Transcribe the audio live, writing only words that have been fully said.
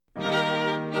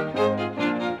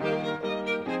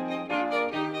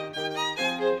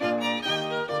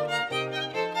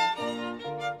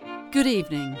Good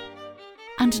evening.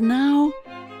 And now,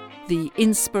 the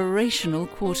Inspirational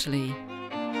Quarterly.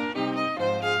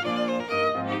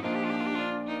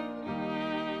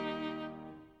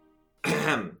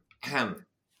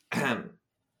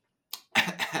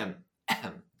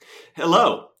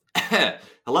 Hello.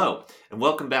 Hello, and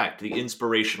welcome back to the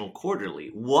Inspirational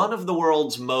Quarterly, one of the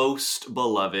world's most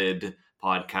beloved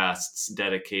podcasts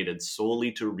dedicated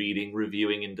solely to reading,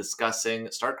 reviewing, and discussing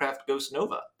StarCraft Ghost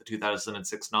Nova, the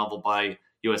 2006 novel by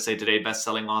USA Today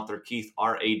bestselling author Keith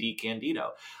R.A.D.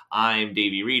 Candido. I'm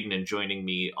Davey Reed, and joining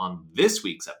me on this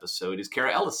week's episode is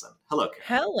Kara Ellison. Hello,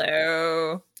 Kara.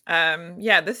 Hello.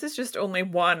 This is just only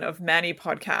one of many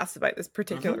podcasts about this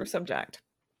particular subject.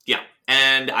 Yeah,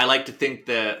 and I like to think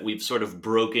that we've sort of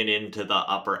broken into the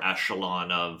upper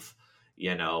echelon of,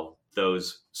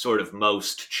 those sort of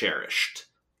most cherished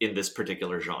in this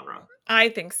particular genre. I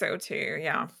think so too,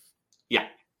 yeah. Yeah,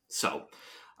 so,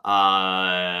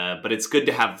 but it's good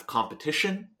to have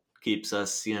competition, keeps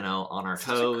us, on our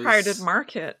toes. Such a crowded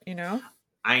market,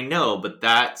 I know, but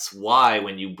that's why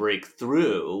when you break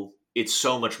through, it's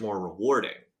so much more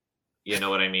rewarding. You know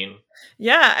what I mean?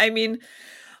 Yeah, I mean...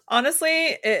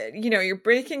 Honestly, you're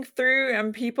breaking through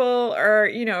and people are,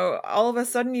 all of a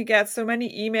sudden you get so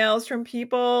many emails from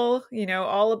people,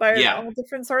 all about all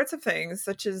different sorts of things,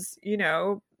 such as,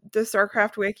 the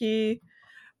StarCraft wiki,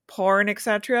 porn,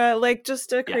 etc. Like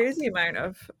just a crazy amount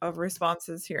of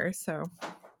responses here. So,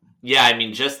 yeah, I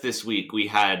mean, just this week we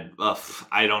had,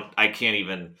 I don't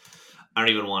even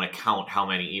want to count how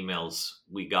many emails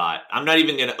we got. I'm not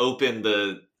even going to open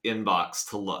the inbox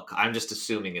to look. I'm just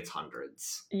assuming it's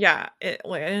hundreds. Yeah,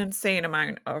 an insane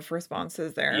amount of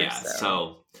responses there. Yeah,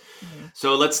 so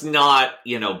let's not,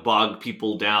 bog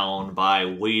people down by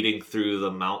wading through the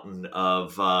mountain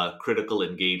of critical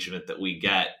engagement that we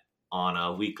get on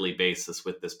a weekly basis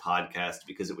with this podcast,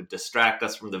 because it would distract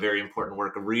us from the very important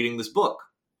work of reading this book.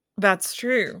 That's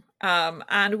true.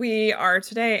 And we are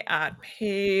today at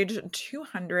page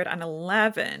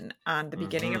 211 and the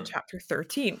beginning of chapter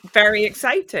 13. Very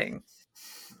exciting.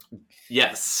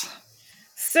 Yes.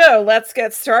 So let's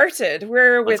get started.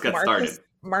 We're with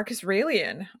Marcus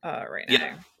Raelian right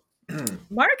now. Yeah.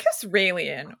 Marcus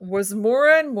Raelian was more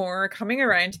and more coming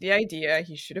around to the idea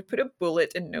he should have put a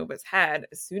bullet in Nova's head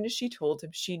as soon as she told him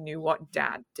she knew what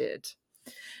Dad did.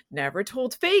 Never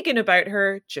told Fagin about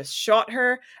her, just shot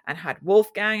her, and had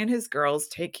Wolfgang and his girls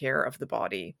take care of the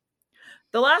body.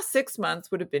 The last 6 months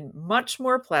would have been much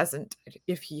more pleasant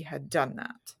if he had done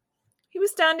that. He was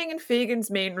standing in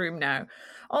Fagin's main room now.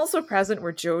 Also present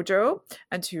were Jojo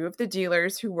and two of the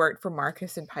dealers who worked for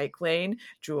Marcus in Pike Lane,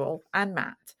 Joel and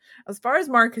Matt. As far as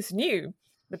Marcus knew,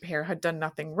 the pair had done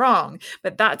nothing wrong,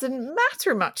 but that didn't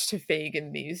matter much to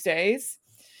Fagin these days.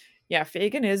 Yeah,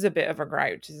 Fagin is a bit of a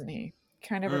grouch, isn't he?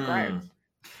 Kind of a grouch.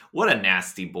 What a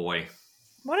nasty boy.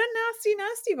 What a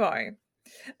nasty boy.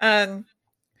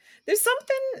 There's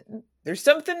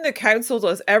something the council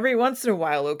does every once in a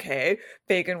while, okay?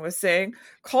 Fagin was saying,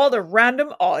 called a random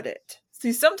audit.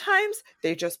 See, sometimes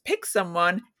they just pick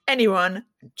anyone,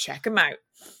 and check them out.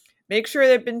 Make sure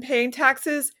they've been paying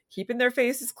taxes, keeping their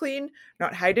faces clean,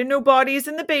 not hiding no bodies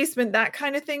in the basement, that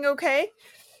kind of thing, okay?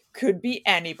 Could be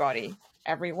anybody.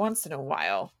 Every once in a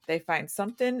while, they find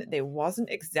something they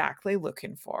wasn't exactly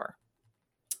looking for.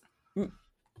 Ooh,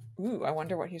 I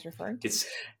wonder what he's referring to.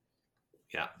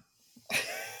 Yeah.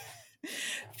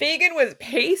 Fagin was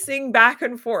pacing back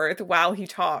and forth while he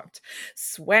talked.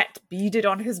 Sweat beaded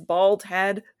on his bald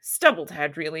head, stubbled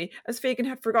head really, as Fagin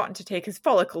had forgotten to take his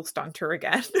follicle stunter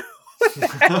again. What the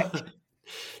heck?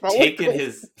 Taking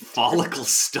his follicle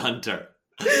stunter.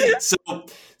 So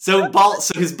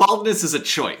his baldness is a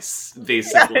choice,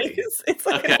 basically. Yeah, it's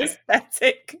like an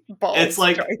aesthetic bald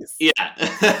choice.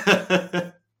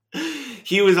 Yeah.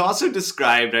 He was also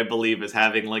described, I believe, as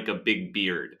having like a big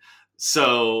beard.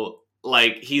 So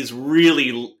like he's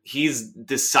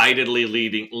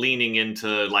decidedly leaning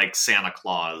into like Santa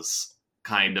Claus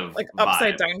kind of like vibe.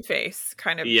 Upside down face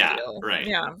kind of deal. Right.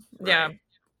 Yeah.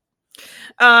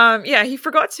 He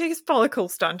forgot to take his follicle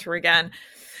stunter again.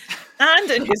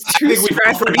 And in his we've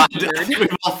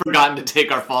all forgotten to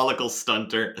take our follicle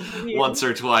stunter once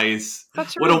or twice.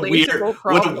 What a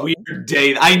weird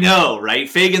day. I know, right?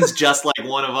 Fagin's just like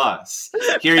one of us.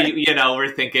 Here,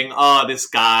 we're thinking, oh, this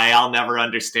guy, I'll never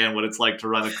understand what it's like to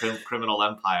run a criminal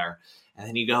empire. And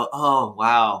then you go, oh,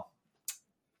 wow.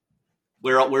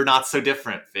 We're not so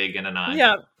different, Fagin and I.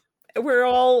 Yeah. We're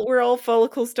all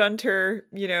follicle stunter,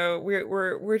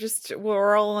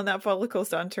 we're all on that follicle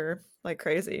stunter like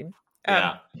crazy.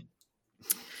 And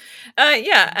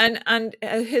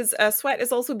his sweat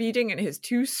is also beading in his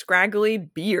too scraggly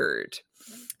beard.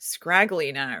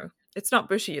 Scraggly now. It's not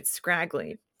bushy, it's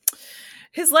scraggly.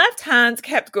 His left hand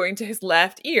kept going to his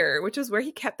left ear, which is where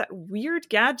he kept that weird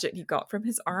gadget he got from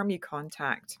his army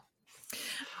contact.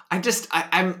 I'm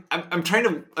trying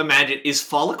to imagine, is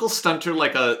follicle stunter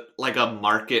like a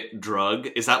market drug?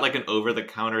 Is that like an over the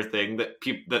counter thing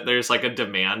that there's like a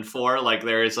demand for? Like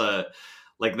there's a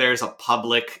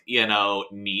public,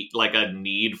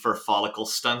 need for follicle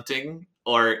stunting,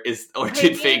 or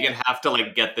did Fagin have to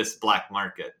like get this black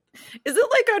market? Is it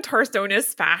like a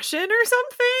Tarsonis fashion or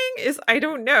something? I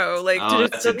don't know. Like,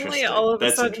 did it suddenly all of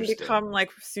a sudden become like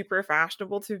super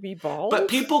fashionable to be bald? But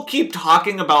people keep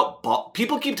talking about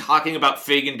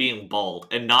Fagin being bald,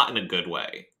 and not in a good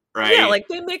way, right? Yeah, like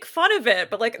they make fun of it,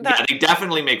 but like that. Yeah, they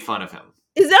definitely make fun of him.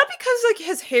 Is that because like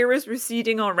his hair is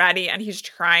receding already, and he's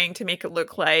trying to make it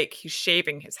look like he's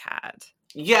shaving his head?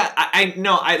 Yeah, I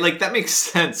know. I like that makes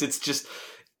sense. It's just.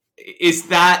 Is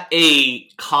that a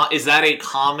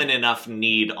common enough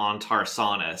need on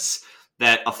Tarsonis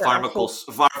that a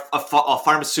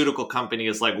pharmaceutical company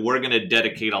is like, we're going to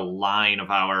dedicate a line of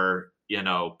our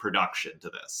production to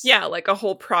this? Yeah, like a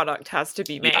whole product has to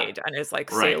be made and is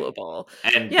like saleable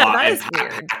and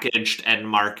packaged and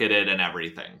marketed and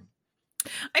everything.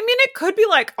 I mean, it could be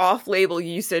like off-label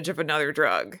usage of another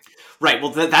drug, right? Well,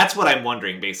 that's what I'm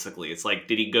wondering. Basically, it's like,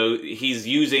 did he go? He's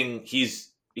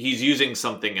using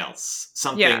something else,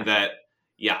 that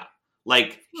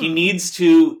he needs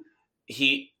to,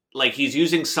 he's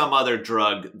using some other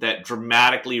drug that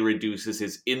dramatically reduces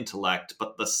his intellect,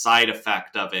 but the side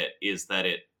effect of it is that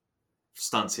it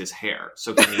stunts his hair,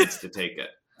 so he needs to take it.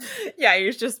 Yeah,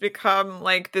 he's just become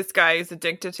like, this guy is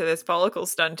addicted to this follicle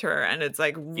stunter, and it's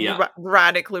like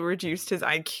radically reduced his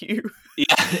IQ.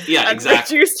 Yeah, and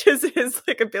exactly. Reduced his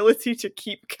like ability to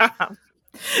keep calm.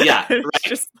 Yeah, right.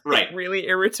 Just really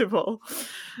irritable.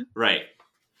 Right.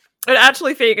 And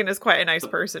actually, Fagin is quite a nice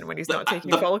person when he's not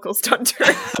taking follicle stunter.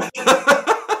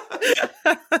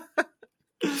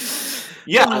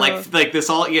 Yeah, like this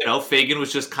all, Fagin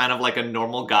was just kind of like a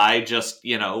normal guy, just,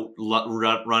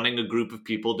 running a group of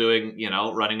people doing,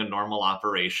 running a normal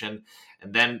operation.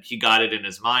 And then he got it in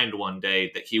his mind one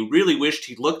day that he really wished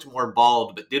he looked more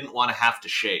bald, but didn't want to have to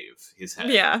shave his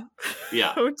head. Yeah.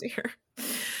 Yeah. Oh, dear.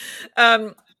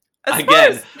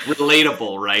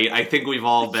 Relatable, right? I think we've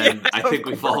all been.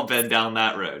 All been down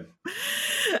that road.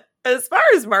 As far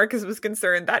as Marcus was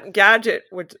concerned, that gadget,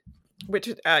 which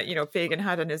Fagin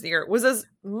had in his ear, was as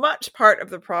much part of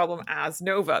the problem as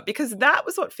Nova, because that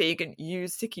was what Fagin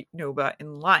used to keep Nova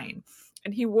in line,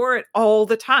 and he wore it all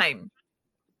the time.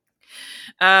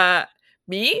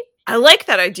 Me? I like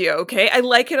that idea, okay? I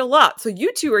like it a lot. So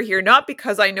you two are here not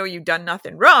because I know you've done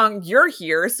nothing wrong. You're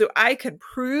here so I can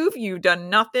prove you've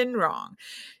done nothing wrong.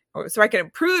 So I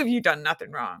can prove you've done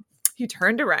nothing wrong. He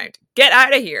turned around. Get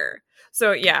out of here.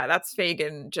 So yeah, that's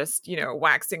Fagin just,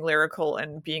 waxing lyrical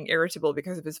and being irritable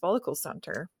because of his follicle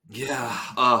stunter. Yeah.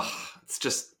 It's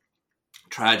just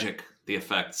tragic, the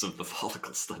effects of the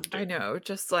follicle stunter. I know.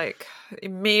 Just like a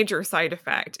major side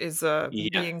effect is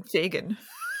being Fagin.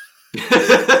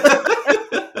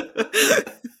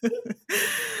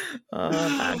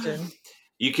 Imagine.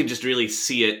 You can just really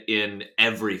see it in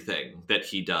everything that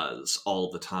he does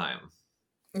all the time.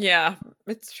 Yeah,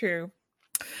 it's true.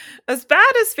 As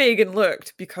bad as Fagin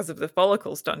looked because of the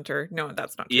follicle stunter, no,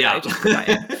 that's not true.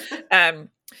 Yeah.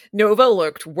 Nova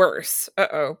looked worse.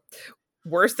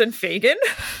 Worse than Fagin?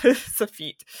 It's a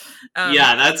feat.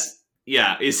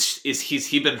 Is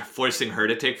he been forcing her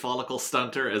to take follicle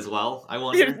stunter as well, I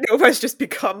wonder? Nova's just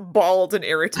become bald and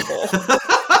irritable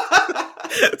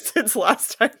since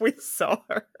last time we saw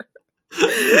her.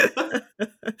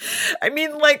 I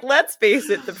mean, like, let's face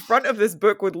it, the front of this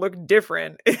book would look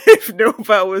different if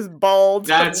Nova was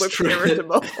bald and looked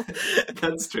irritable.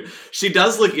 That's true. She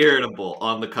does look irritable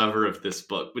on the cover of this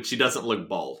book, but she doesn't look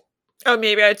bald. Oh,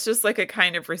 maybe it's just like a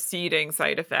kind of receding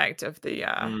side effect of the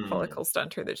follicle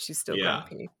stunter that she's still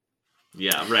grumpy.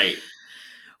 Yeah, right.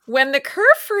 When the curve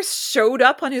first showed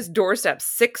up on his doorstep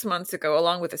 6 months ago,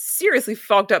 along with a seriously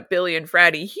fogged up Billy and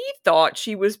Freddie, he thought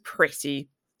she was pretty.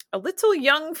 A little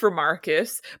young for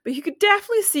Marcus, but you could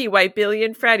definitely see why Billy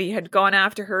and Freddie had gone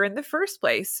after her in the first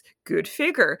place. Good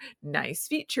figure, nice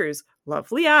features,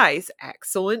 lovely eyes,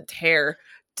 excellent hair.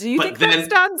 Do you think that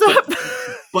stands up?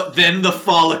 But then the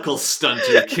follicle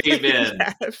stunter came in,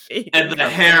 and the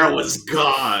hair was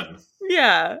gone.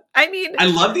 Yeah, I mean... I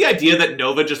love the idea that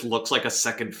Nova just looks like a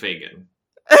second Fagin.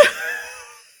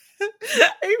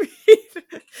 I mean,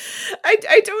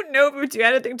 I don't know if it would do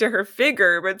anything to her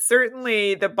figure, but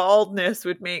certainly the baldness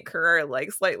would make her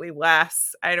like slightly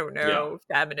less, I don't know,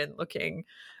 feminine looking.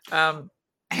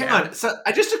 Hang on. So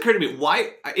it just occurred to me,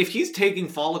 why, if he's taking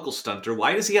follicle stunter,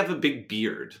 why does he have a big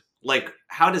beard? Like,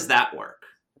 how does that work?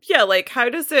 Yeah, like, how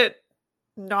does it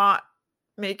not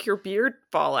make your beard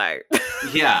fall out?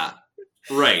 Yeah,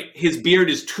 right. His beard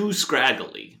is too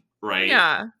scraggly, right?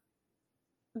 Yeah.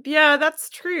 Yeah, that's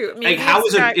true. Like, how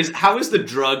is the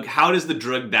drug, how does the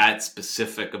drug that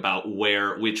specific about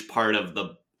which part of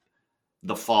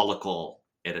the follicle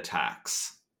it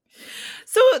attacks?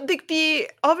 So the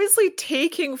obviously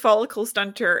taking follicle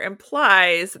stunter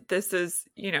implies that this is,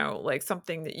 like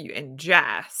something that you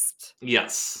ingest.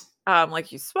 Yes.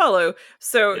 Like you swallow.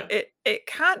 So Yeah. it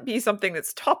can't be something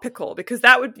that's topical, because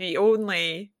that would be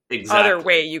only other Exactly.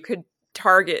 way you could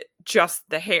target just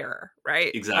the hair,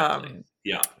 right? Exactly.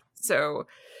 Yeah. So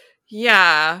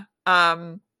yeah.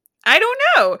 I don't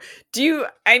know.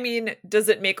 Does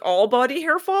it make all body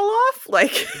hair fall off?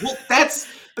 Like, Well, that's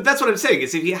what I'm saying,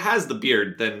 is if he has the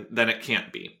beard, then it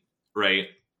can't be, right?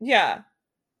 yeah.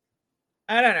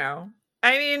 I don't know.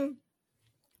 I mean,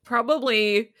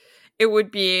 probably it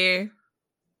would be.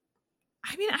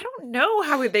 I don't know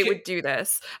how they would do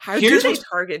this. How do they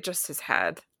target just his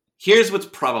head? Here's what's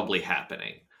probably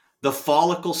happening. The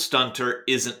follicle stunter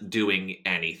isn't doing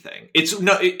anything.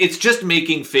 It's just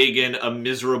making Fagin a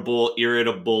miserable,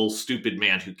 irritable, stupid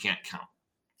man who can't count.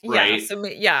 Right?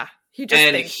 Yeah, he just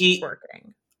thinks it's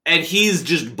working. And he's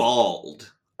just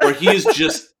bald. Or he's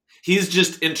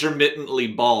just intermittently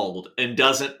bald and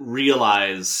doesn't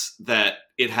realize that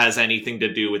it has anything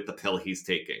to do with the pill he's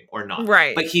taking or not.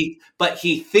 Right. But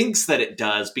he thinks that it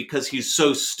does because he's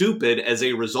so stupid as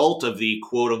a result of the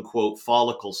quote unquote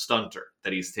follicle stunter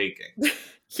that he's taking.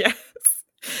 Yes.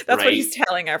 That's what he's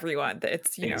telling everyone, that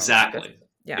it's, Exactly.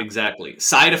 Yeah. Exactly.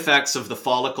 Side effects of the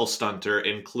follicle stunter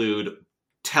include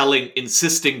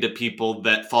insisting to people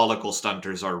that follicle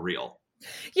stunters are real.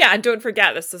 Yeah, and don't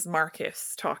forget, this is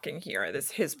Marcus talking here. This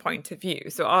is his point of view.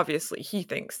 So obviously he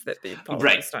thinks that the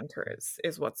follicle stunter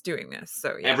is what's doing this.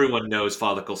 So yeah. Everyone knows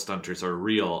follicle stunters are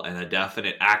real and a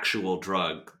definite actual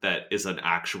drug that is an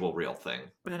actual real thing.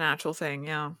 An actual thing,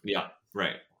 yeah. Yeah,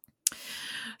 right.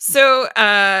 So,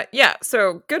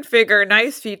 so good figure,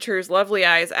 nice features, lovely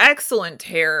eyes, excellent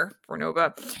hair for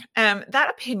Nova.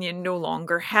 That opinion no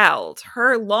longer held.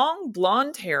 Her long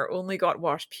blonde hair only got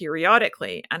washed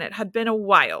periodically, and it had been a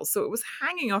while, so it was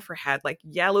hanging off her head like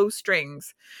yellow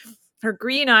strings. Her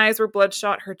green eyes were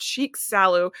bloodshot, her cheeks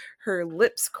sallow, her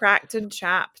lips cracked and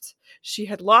chapped. She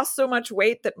had lost so much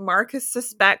weight that Marcus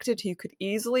suspected he could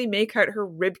easily make out her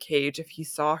ribcage if he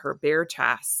saw her bare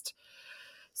chest.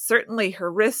 Certainly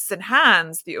her wrists and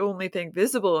hands, the only thing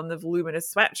visible in the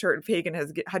voluminous sweatshirt Fagin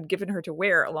had given her to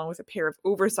wear, along with a pair of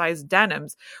oversized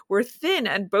denims, were thin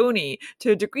and bony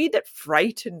to a degree that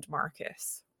frightened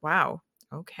Marcus. Wow.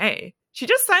 Okay. She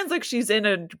just sounds like she's in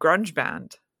a grunge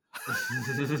band.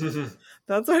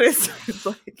 That's what it sounds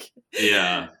like.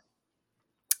 Yeah.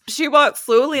 She walked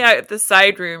slowly out of the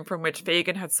side room from which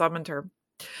Fagin had summoned her.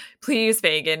 Please,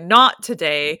 Fagin, not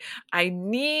today. I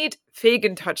need...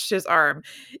 Fagin touched his arm.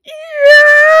 Yeah!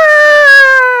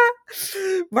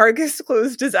 Marcus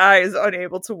closed his eyes,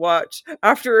 unable to watch.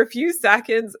 After a few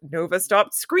seconds, Nova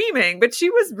stopped screaming, but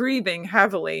she was breathing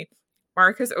heavily.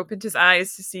 Marcus opened his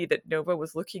eyes to see that Nova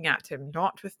was looking at him,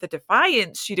 not with the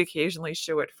defiance she'd occasionally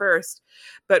show at first,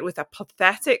 but with a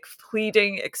pathetic,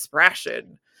 pleading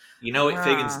expression. You know what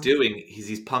Fagin's doing?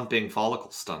 He's pumping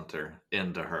follicle stunter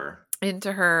into her,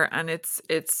 and it's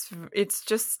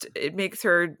just, it makes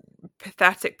her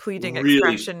pathetic, pleading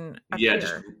expression appear. Yeah,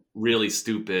 just really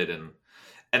stupid,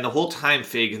 and the whole time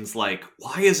Fagin's like,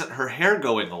 "Why isn't her hair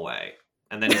going away?"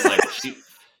 And then he's like,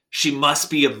 "She must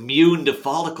be immune to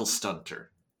follicle stunter."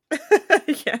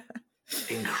 Yeah,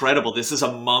 incredible. This is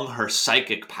among her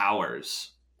psychic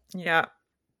powers. Yeah.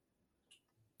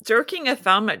 Jerking a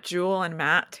thumb at Jewel and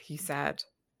Matt, he said,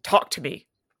 "Talk to me."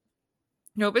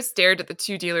 Nova stared at the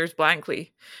two dealers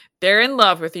blankly. They're in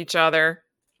love with each other.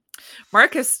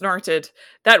 Marcus snorted.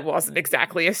 That wasn't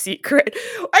exactly a secret.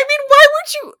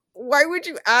 Why would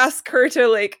you ask her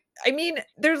to,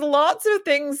 there's lots of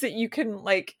things that you can,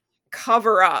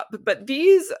 cover up, but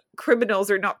these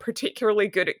criminals are not particularly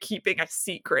good at keeping a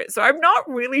secret. So I'm not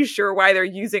really sure why they're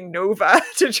using Nova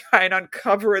to try and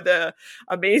uncover the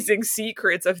amazing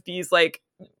secrets of these,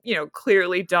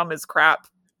 clearly dumb as crap,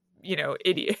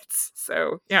 idiots.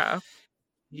 So, yeah.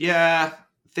 Yeah,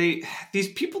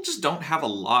 these people just don't have a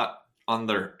lot on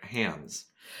their hands.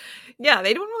 Yeah,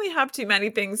 they don't really have too many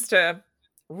things to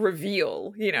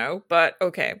reveal, but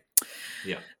okay.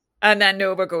 Yeah. And then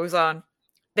Nova goes on.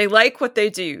 They like what they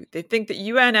do. They think that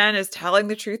UNN is telling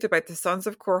the truth about the Sons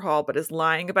of Korhal, but is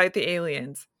lying about the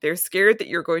aliens. They're scared that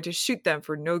you're going to shoot them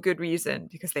for no good reason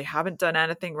because they haven't done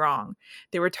anything wrong.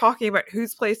 They were talking about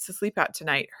whose place to sleep at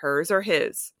tonight, hers or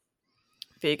his.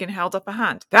 Fagin held up a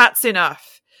hand. That's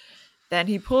enough. Then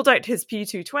he pulled out his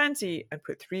P220 and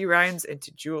put 3 rounds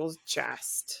into Jules'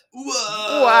 chest.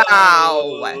 Whoa!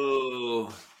 Wow!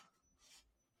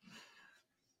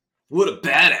 What a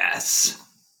badass.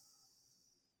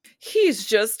 He's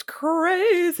just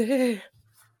crazy.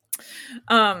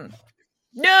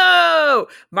 No!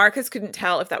 Marcus couldn't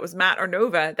tell if that was Matt or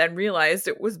Nova, then realized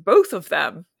it was both of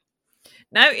them.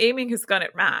 Now aiming his gun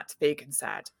at Matt, Fagin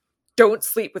said, "Don't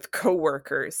sleep with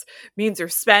co-workers. Means you're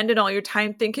spending all your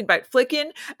time thinking about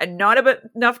flicking and not about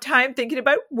enough time thinking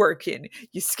about working.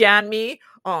 You scan me?"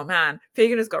 Oh man,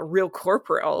 Fagin has got real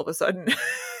corporate all of a sudden.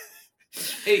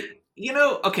 Hey,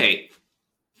 okay,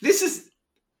 this is...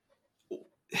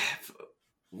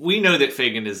 We know that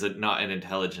Fagin is not an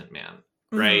intelligent man,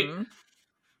 right? Mm-hmm.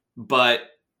 But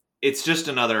it's just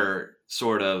another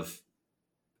sort of...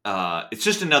 it's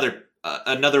just another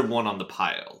one on the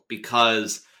pile,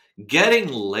 because getting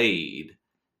laid,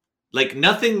 like,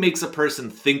 nothing makes a person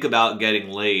think about getting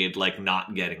laid like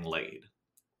not getting laid,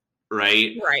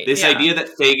 right? Right. This idea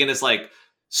that Fagin is like,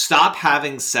 stop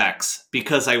having sex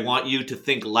because I want you to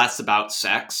think less about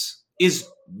sex is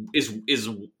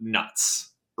nuts,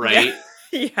 right?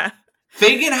 Yeah.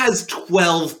 Fagin has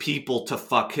 12 people to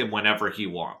fuck him whenever he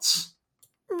wants,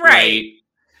 Right.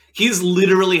 He's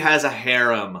literally has a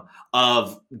harem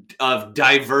of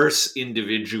diverse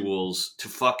individuals to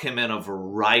fuck him in a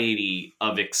variety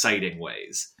of exciting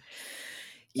ways.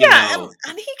 And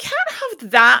he can't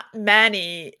have that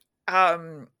many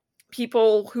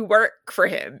people who work for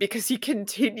him because he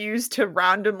continues to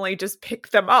randomly just pick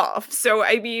them off. So,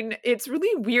 I mean, it's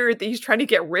really weird that he's trying to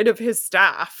get rid of his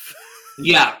staff.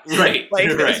 Yeah, right. Like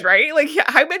right. this, right? Like,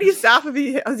 how many staff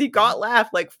has he got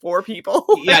left? Like 4 people?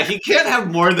 Yeah, he can't have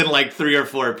more than like 3 or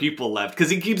 4 people left because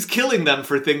he keeps killing them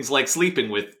for things like sleeping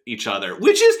with each other,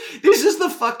 this is the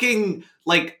fucking,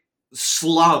 like,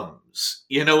 slums.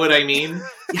 You know what I mean?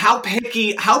 How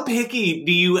picky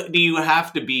do you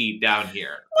have to be down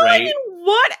here, right? I mean,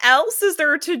 what else is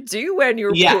there to do when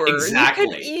you're poor? Exactly.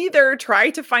 You can either try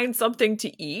to find something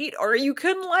to eat, or you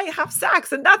can like have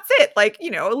sex, and that's it. Like,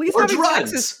 at least or having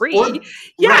drugs. sex is free. Right,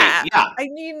 yeah. I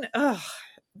mean,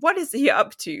 what is he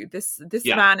up to? This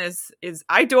man is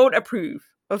I don't approve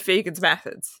of Fagin's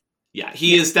methods. Yeah,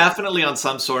 he is definitely on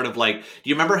some sort of, like, do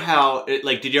you remember how,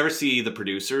 like, did you ever see The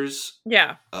Producers?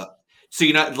 Yeah. So,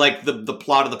 like, the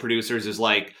plot of The Producers is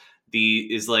like,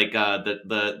 the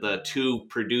 2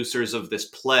 producers of this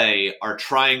play are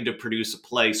trying to produce a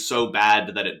play so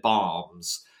bad that it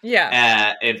bombs.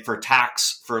 Yeah. And for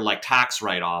tax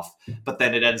write-off, but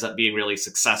then it ends up being really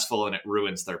successful and it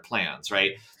ruins their plans,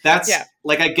 right? That's,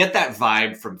 like, I get that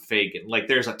vibe from Fagin. Like,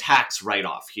 there's a tax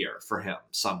write-off here for him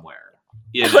somewhere.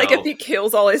 Like, if he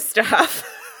kills all his staff.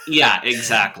 Yeah,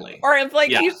 exactly. Or if, like,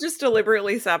 he's just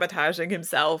deliberately sabotaging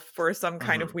himself for some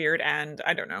kind of weird end.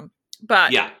 I don't know.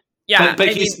 But yeah. But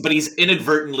he's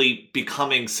inadvertently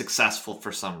becoming successful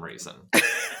for some reason.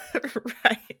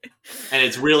 Right. And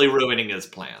it's really ruining his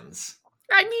plans.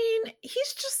 I mean,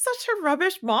 he's just such a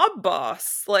rubbish mob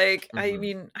boss. Like, I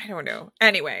mean, I don't know.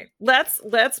 Anyway, let's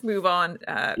move on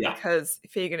because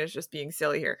Fagin is just being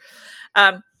silly here.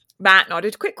 Matt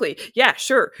nodded quickly. Yeah,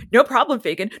 sure. No problem,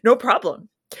 Fagin. No problem.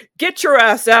 Get your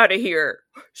ass out of here.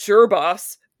 Sure,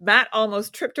 boss. Matt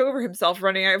almost tripped over himself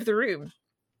running out of the room.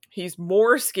 He's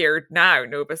more scared now,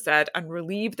 Nova said, and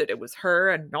relieved that it was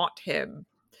her and not him.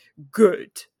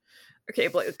 Good. Okay,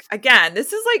 but again,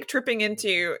 this is like tripping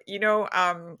into,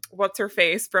 what's her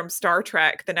face from Star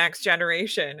Trek, The Next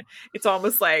Generation. It's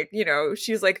almost like,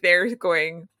 she's like there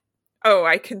going, oh,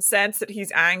 I can sense that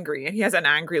he's angry, and he has an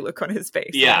angry look on his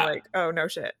face. Yeah. Like, oh, no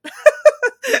shit.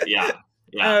 Yeah.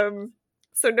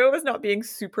 So Nova's not being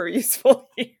super useful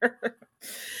here.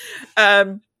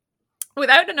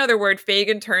 Without another word,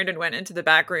 Fagin turned and went into the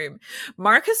back room.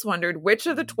 Marcus wondered which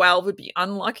of the 12 would be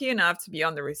unlucky enough to be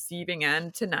on the receiving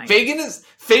end tonight. Fagin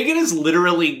is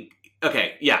literally...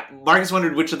 Okay, yeah. Marcus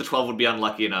wondered which of the 12 would be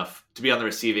unlucky enough to be on the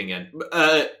receiving end.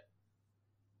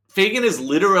 Fagin has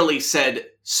literally said,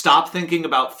 stop thinking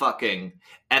about fucking,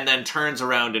 and then turns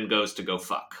around and goes to go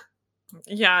fuck.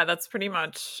 Yeah, that's pretty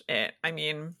much it. I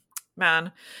mean,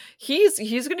 man, he's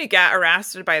going to get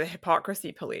arrested by the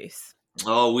hypocrisy police.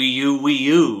 Oh, we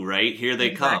you, right? Here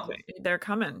they come. They're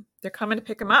coming. They're coming to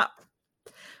pick him up.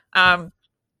 Jojo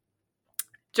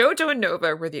and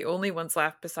Nova were the only ones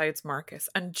left besides Marcus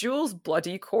and Jules'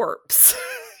 bloody corpse.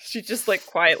 She's just like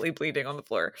quietly bleeding on the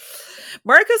floor.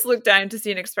 Marcus looked down to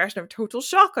see an expression of total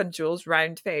shock on Jules'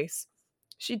 round face.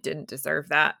 She didn't deserve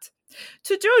that.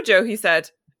 To Jojo, he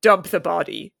said, "Dump the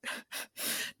body."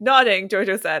 Nodding,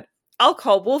 Jojo said, "I'll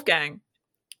call Wolfgang."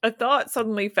 A thought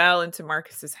suddenly fell into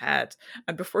Marcus's head,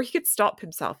 and before he could stop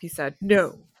himself, he said,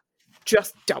 "No,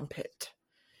 just dump it."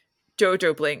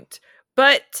 Jojo blinked.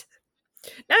 But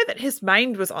now that his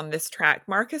mind was on this track,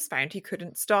 Marcus found he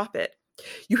couldn't stop it.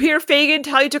 "You hear Fagin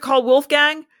tell you to call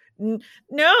Wolfgang?"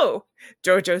 No.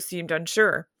 Jojo seemed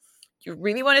unsure. "You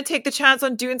really want to take the chance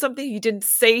on doing something you didn't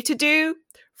say to do?"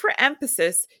 For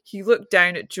emphasis, he looked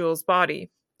down at Jules' body.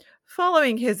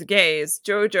 Following his gaze,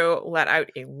 Jojo let out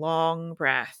a long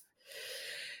breath.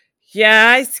 "Yeah,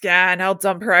 I scan. I'll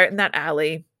dump her out in that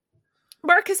alley."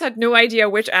 Marcus had no idea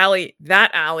which alley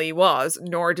that alley was,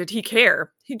 nor did he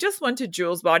care. He just wanted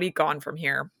Jules' body gone from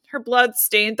here. Her blood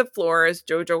stained the floor as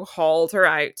Jojo hauled her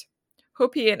out.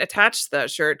 "Hope he ain't attached to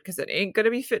that shirt, because it ain't going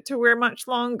to be fit to wear much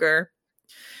longer."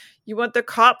 "You want the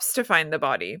cops to find the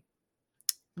body?"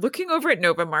 Looking over at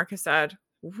Nova, Marcus said,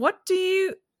 "What do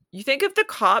you think if the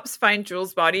cops find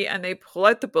Jules' body and they pull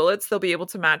out the bullets, they'll be able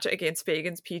to match it against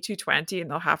Fagin's P220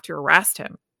 and they'll have to arrest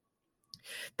him?"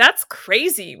 "That's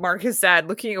crazy," Marcus said,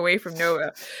 looking away from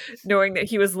Nova, knowing that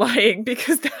he was lying,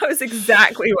 because that was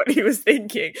exactly what he was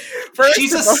thinking.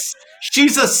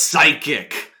 She's a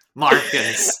psychic,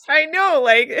 Marcus. I know,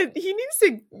 like, he needs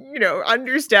to,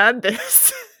 understand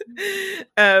this.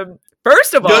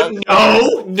 First of all...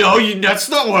 No, that's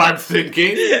not what I'm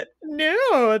thinking.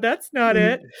 No, that's not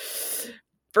it.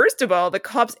 First of all, the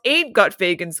cops ain't got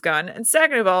Fagin's gun, and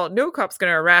second of all, no cop's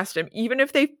gonna arrest him, even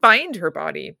if they find her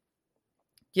body.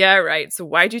 "Yeah, right, so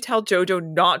why'd you tell Jojo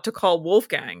not to call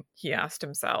Wolfgang?" he asked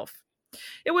himself.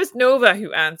 It was Nova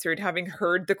who answered, having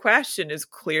heard the question as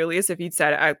clearly as if he'd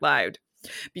said it out loud.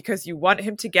 "Because you want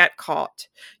him to get caught.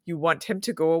 You want him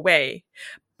to go away.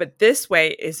 But this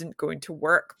way isn't going to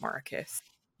work, Marcus.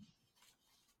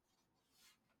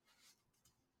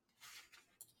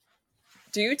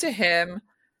 Do to him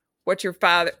what your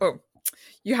father...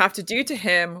 you have to do to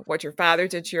him what your father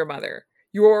did to your mother.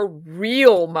 Your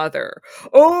real mother."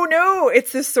 Oh no,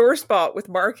 it's the sore spot with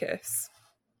Marcus.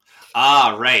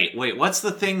 Ah, right. Wait, what's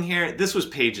the thing here? This was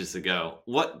pages ago.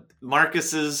 What?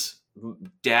 Marcus's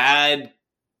dad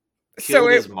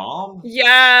killed his mom?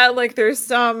 Yeah, like there's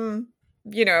some,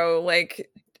 like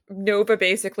Nova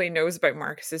basically knows about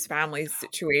Marcus's family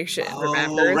situation,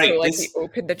 remember? Right. So like he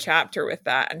opened the chapter with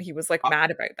that and he was like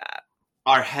mad about that.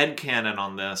 Our headcanon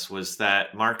on this was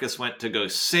that Marcus went to go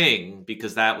sing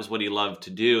because that was what he loved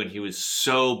to do, and he was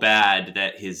so bad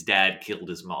that his dad killed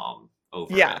his mom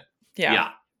over it.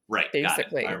 Yeah. Right.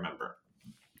 Basically. Got it. I remember.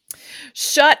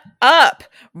 Shut up!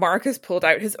 Marcus pulled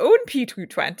out his own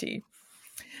P220.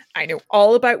 "I know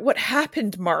all about what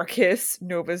happened, Marcus."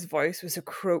 Nova's voice was a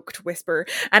croaked whisper.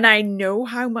 "And I know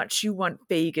how much you want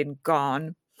Fagin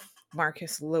gone."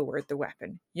 Marcus lowered the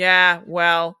weapon. "Yeah,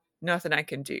 well, nothing I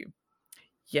can do."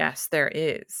 "Yes, there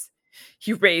is."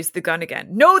 He raised the gun again.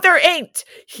 "No, there ain't!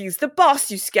 He's the boss,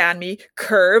 you scan me,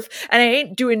 Curve, and I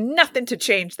ain't doing nothing to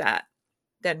change that."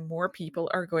 "Then more people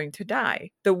are going to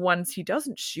die. The ones he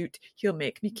doesn't shoot, he'll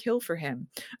make me kill for him.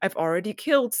 I've already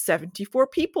killed 74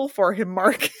 people for him,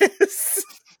 Marcus."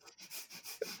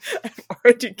 I've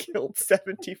already killed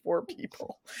 74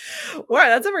 people. Wow,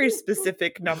 that's a very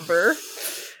specific number.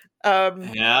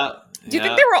 Yeah. Do you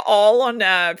think they were all on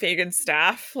Fagin's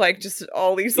staff? Like, just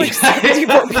all these,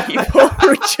 74 people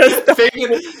were just...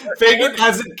 Fagin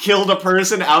hasn't killed a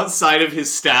person outside of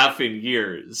his staff in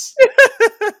years.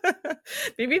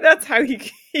 Maybe that's how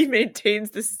he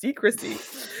maintains the secrecy.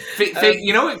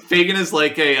 You know what? Fagin is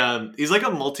like he's like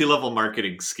a multi-level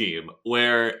marketing scheme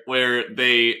where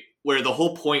the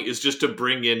whole point is just to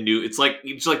bring in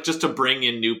just to bring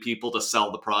in new people to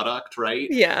sell the product, right?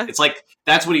 Yeah. It's like,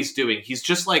 that's what he's doing. He's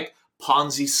just like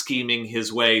Ponzi scheming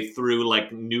his way through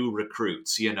like new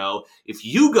recruits, If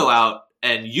you go out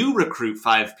and you recruit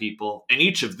 5 people, and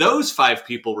each of those 5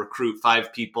 people recruit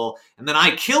 5 people, and then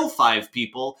I kill 5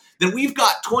 people, then we've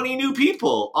got 20 new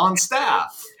people on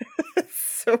staff.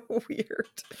 So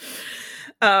weird.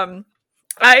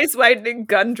 Eyes widening,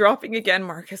 gun dropping again,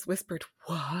 Marcus whispered,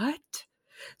 "What?"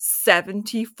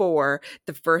 74.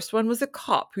 The first one was a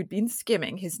cop who'd been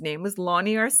skimming. His name was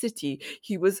Lonnie Arciti.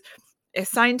 He was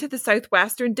assigned to the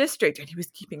Southwestern District, and he was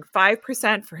keeping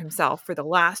 5% for himself for the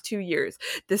last 2 years.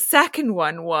 The second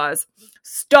one was...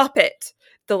 Stop it!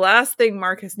 The last thing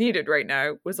Marcus needed right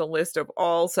now was a list of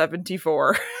all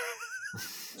 74.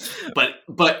 But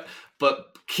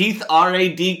Keith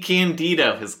R.A.D.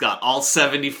 Candido has got all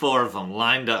 74 of them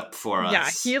lined up for us. Yeah,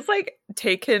 he's like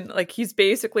taken, like, he's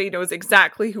basically knows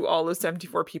exactly who all those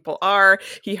 74 people are.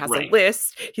 He has a Right.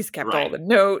 list. He's kept all Right. the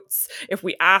notes. If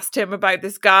we asked him about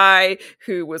this guy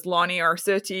who was Lonnie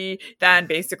Arsuti, then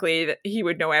basically he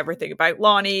would know everything about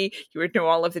Lonnie. He would know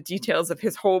all of the details of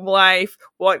his home life,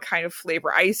 what kind of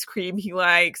flavor ice cream he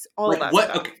likes, all Like that what?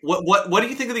 stuff. Okay, what do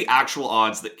you think of the actual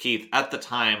odds that Keith at the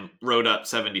time wrote up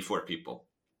 74 people?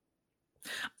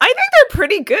 I think they're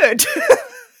pretty good.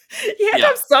 He had to Yeah.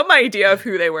 have some idea of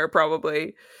who they were,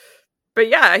 probably. But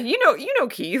yeah, you know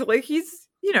Keith, like, he's,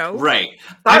 Right.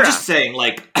 thorough. I'm just saying,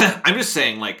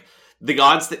 like, the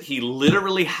odds that he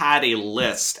literally had a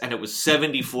list and it was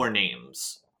 74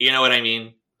 names. You know what I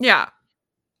mean? Yeah.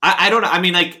 I don't know. I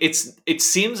mean, like, it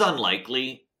seems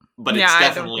unlikely, but Yeah, it's I don't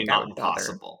definitely think I not would bother.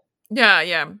 impossible.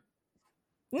 Yeah.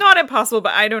 Not impossible,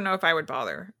 but I don't know if I would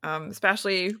bother.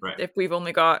 Especially Right. if we've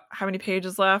only got how many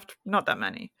pages left? Not that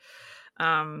many.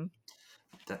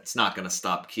 That's not going to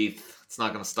stop Keith. It's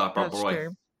not going to stop our That's boy. true.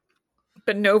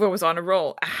 But Nova was on a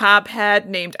roll. A habhead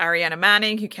named Ariana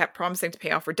Manning, who kept promising to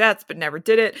pay off her debts but never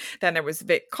did it. Then there was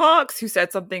Vic Cox, who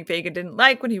said something Fagin didn't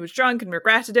like when he was drunk and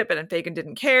regretted it, but then Fagin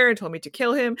didn't care and told me to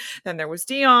kill him. Then there was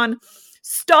Dion.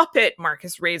 Stop it!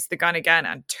 Marcus raised the gun again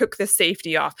and took the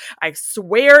safety off. I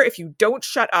swear if you don't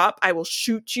shut up, I will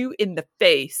shoot you in the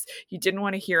face. He didn't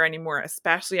want to hear anymore,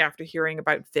 especially after hearing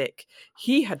about Vic.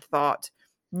 He had thought,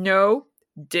 no,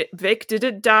 Vic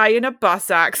didn't die in a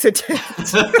bus accident,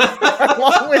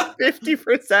 along with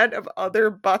 50% of other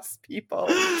bus people.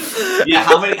 Yeah,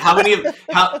 how many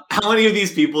of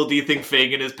these people do you think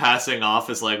Fagin is passing off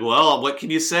as like, well, what can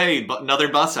you say? But another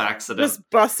bus accident.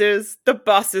 The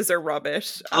buses are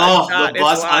rubbish. Oh, That the is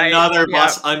bus, why-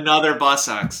 another bus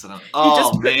accident.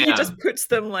 Oh, He man. just puts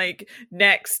them like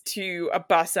next to a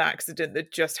bus accident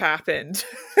that just happened.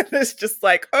 It's just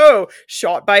like, oh,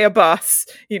 shot by a bus,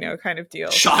 kind of deal.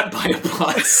 Shot by a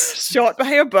bus. Shot by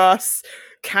a bus.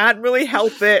 Can't really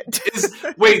help it.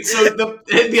 Wait, so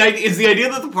is the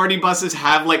idea that the party buses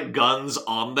have like guns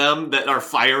on them that are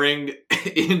firing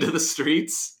into the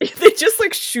streets? They just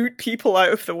like shoot people out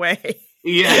of the way.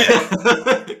 Yeah.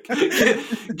 Get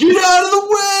out of the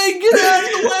way! Get out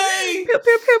of the way! Pew,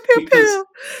 pew, pew, pew, pew.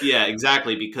 Yeah,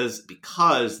 exactly. Because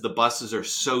the buses are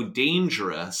so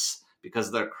dangerous,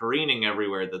 because they're careening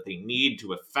everywhere, that they need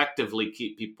to effectively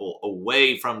keep people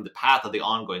away from the path of the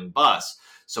ongoing bus.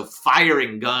 So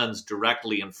firing guns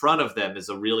directly in front of them is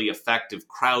a really effective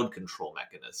crowd control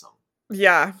mechanism.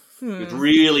 Yeah. It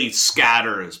really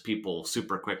scatters people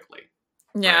super quickly.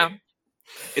 Yeah. Right?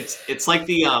 It's like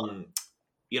the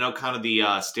kind of the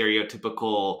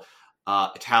stereotypical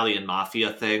Italian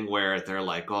mafia thing where they're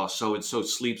like, oh, so and so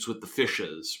sleeps with the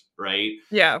fishes, right?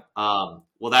 Yeah.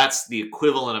 Well, that's the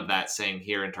equivalent of that saying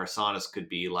here in Tarsanis could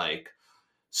be like,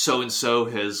 so and so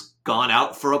has gone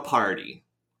out for a party.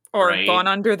 Or right? gone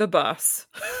under the bus.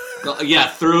 Yeah,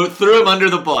 threw him under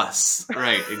the bus.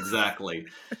 Right, exactly.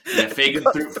 Yeah,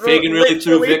 Fagin really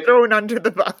threw Vic thrown under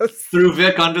the bus. Threw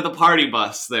Vic under the party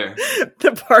bus there.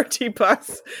 The party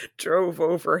bus drove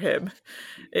over him.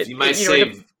 You might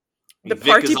say the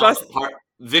party bus.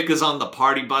 Vic is on the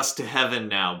party bus to heaven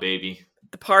now, baby.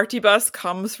 The party bus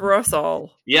comes for us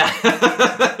all. Yeah.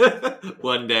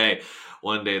 One day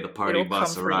the party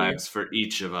bus arrives for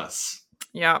each of us.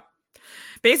 Yeah.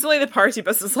 Basically, the party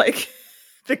bus is like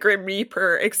the Grim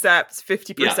Reaper, except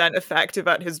 50% effective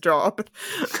at his job.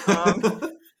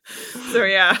 So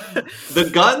yeah,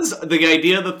 the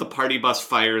idea that the party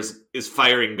bus is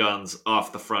firing guns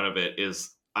off the front of it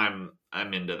is I'm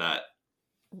into that.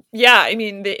 Yeah, I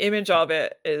mean the image of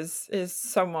it is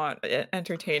somewhat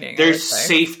entertaining. There's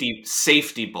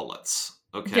safety bullets.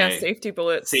 Okay. Yeah, safety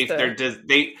bullets.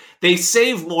 They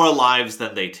save more lives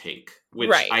than they take. Which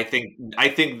right. I think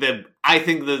the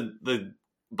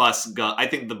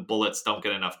bullets don't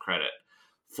get enough credit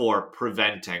for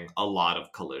preventing a lot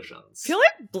of collisions. I feel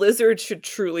like Blizzard should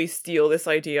truly steal this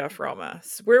idea from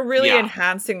us. We're really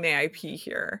enhancing the IP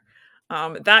here.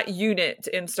 That unit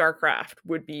in StarCraft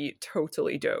would be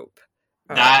totally dope.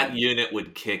 That unit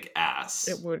would kick ass.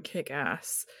 It would kick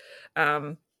ass.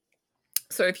 So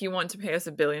if you want to pay us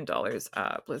 $1 billion,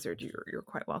 Blizzard, you're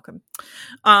quite welcome.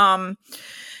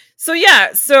 So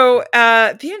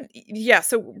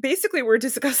basically we're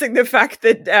discussing the fact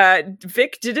that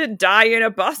Vic didn't die in a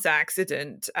bus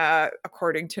accident,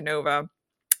 according to Nova.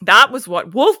 That was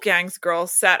what Wolfgang's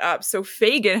girls set up, so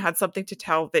Fagin had something to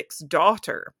tell Vic's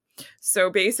daughter. So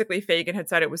basically Fagin had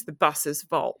said it was the bus's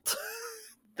fault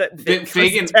that Vic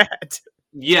was dead.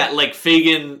 Yeah, like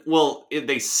Fagin,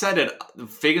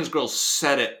 Fagin's girls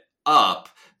set it up,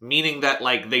 meaning that,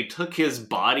 like, they took his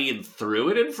body and threw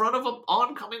it in front of an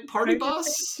oncoming party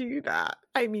bus? Did they do that?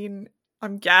 I mean,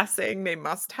 I'm guessing they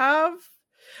must have.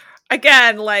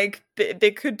 Again, like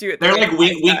they could do it. They're like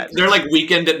they're like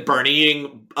Weekend at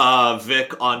Bernieing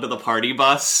Vic onto the party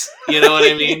bus. You know what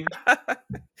I mean?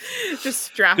 Just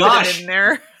strapping it in Gosh,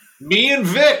 there. me and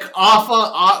Vic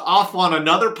off on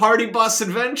another party bus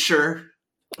adventure.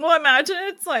 Well, imagine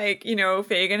it's like,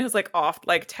 Fagin has like offed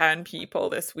like 10 people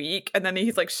this week, and then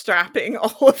he's like strapping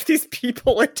all of these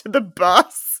people into the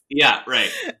bus. Yeah,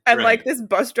 right. And right. like this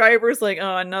bus driver's like,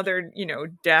 oh, another,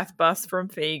 death bus from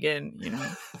Fagin.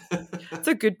 It's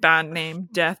a good band name,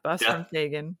 Death Bus from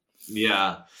Fagin.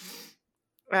 Yeah.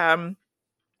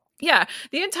 Yeah,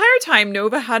 the entire time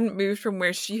Nova hadn't moved from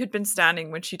where she had been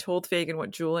standing when she told Fagin what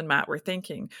Jewel and Matt were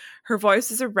thinking. Her voice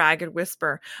was a ragged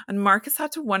whisper, and Marcus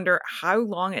had to wonder how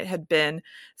long it had been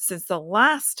since the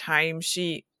last time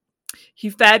he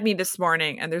fed me this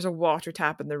morning, and there's a water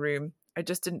tap in the room. I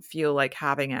just didn't feel like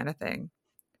having anything.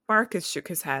 Marcus shook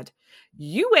his head.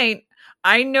 You ain't.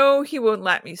 I know he won't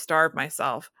let me starve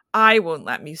myself. I won't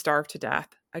let me starve to death.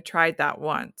 I tried that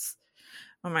once.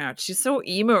 Oh my God, she's so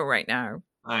emo right now.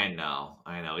 I know.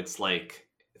 It's like,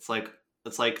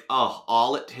 oh,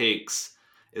 all it takes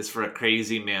is for a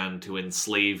crazy man to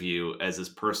enslave you as his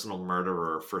personal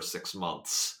murderer for 6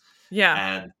 months.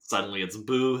 Yeah. And suddenly it's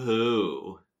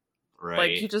boo-hoo. Right?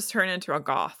 Like, you just turn into a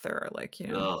goth or like,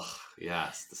 Ugh, yeah,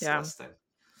 it's disgusting.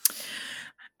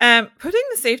 Putting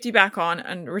the safety back on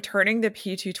and returning the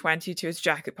P220 to his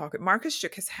jacket pocket, Marcus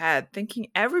shook his head, thinking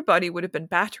everybody would have been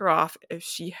better off if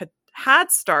she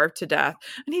had starved to death,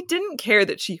 and he didn't care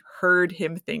that she heard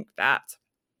him think that.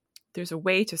 There's a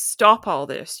way to stop all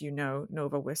this,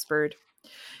 Nova whispered.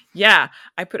 Yeah,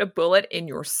 I put a bullet in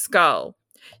your skull.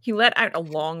 He let out a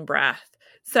long breath,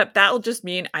 except that'll just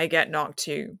mean I get knocked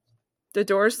too. The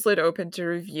door slid open to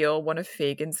reveal one of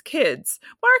Fagin's kids.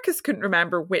 Marcus couldn't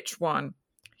remember which one.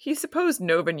 He supposed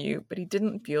Nova knew, but he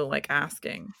didn't feel like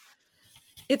asking.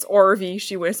 It's Orvie,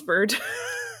 she whispered.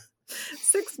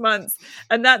 6 months,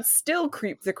 and that still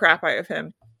creeped the crap out of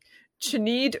him.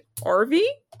 Chinid Orvie?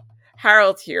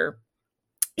 Harold's here.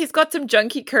 He's got some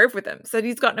junky curve with him, said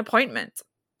he's got an appointment.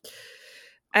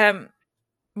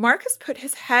 Marcus put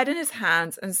his head in his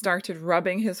hands and started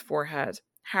rubbing his forehead.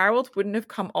 Harold wouldn't have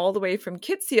come all the way from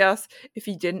Kitsias if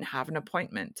he didn't have an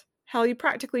appointment. Hell, he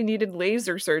practically needed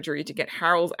laser surgery to get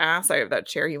Harold's ass out of that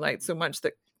chair he liked so much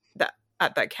that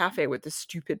at that cafe with the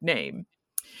stupid name.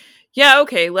 Yeah,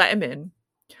 okay, let him in.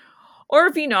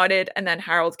 Orvie nodded, and then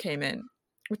Harold came in,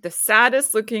 with the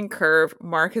saddest looking curve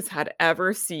Marcus had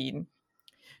ever seen.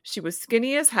 She was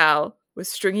skinny as hell, with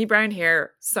stringy brown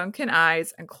hair, sunken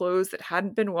eyes, and clothes that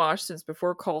hadn't been washed since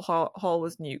before Cole Hall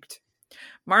was nuked.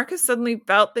 Marcus suddenly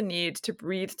felt the need to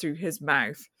breathe through his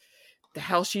mouth. The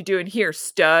hell's she doing here,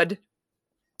 stud?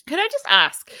 Can I just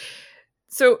ask?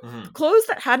 So, clothes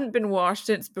that hadn't been washed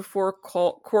since before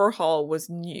Core Hall was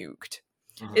nuked.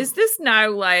 Is this now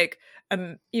like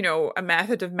a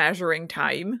method of measuring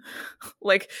time?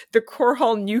 Like the Core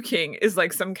Hall nuking is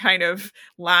like some kind of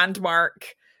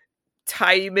landmark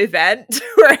time event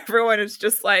where everyone is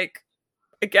just like,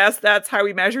 I guess that's how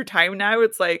we measure time now.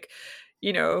 It's like,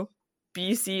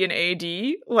 BC and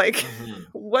AD. Like,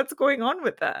 what's going on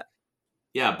with that?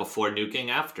 Yeah, before nuking,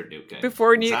 after nuking.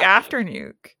 Before nuke, after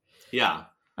nuke. Yeah.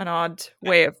 An odd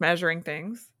way of measuring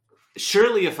things.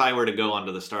 Surely if I were to go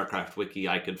onto the StarCraft wiki,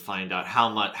 I could find out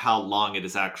how long it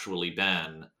has actually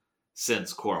been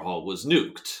since Core Hall was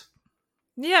nuked.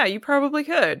 Yeah, you probably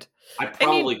could. I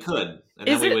could, and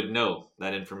then we would know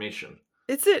that information.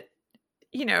 Is it,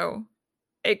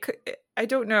 I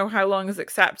don't know how long is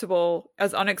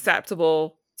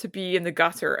unacceptable to be in the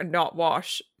gutter and not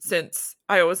wash, since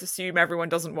I always assume everyone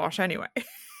doesn't wash anyway.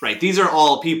 Right, these are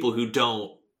all people who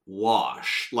don't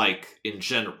wash, like, in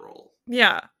general.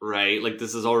 Yeah. Right? Like,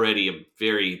 this is already a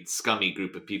very scummy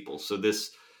group of people. So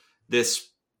this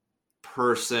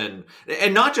person,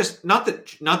 and not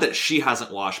that she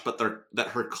hasn't washed, but that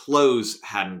her clothes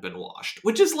hadn't been washed,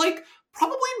 which is like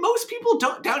probably most people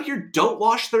down here don't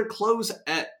wash their clothes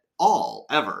at all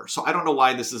ever. So I don't know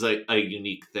why this is a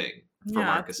unique thing for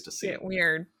Marcus to see.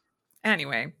 Weird.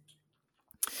 Anyway,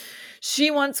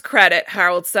 she wants credit,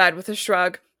 Harold said with a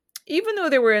shrug. Even though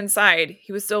they were inside,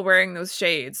 he was still wearing those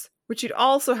shades, which he'd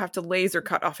also have to laser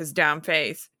cut off his damn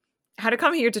face. I had to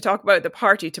come here to talk about the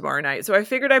party tomorrow night, so I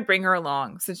figured I'd bring her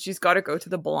along, since she's got to go to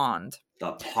the Blonde.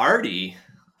 The party?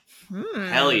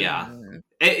 Hell yeah.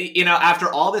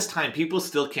 After all this time, people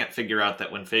still can't figure out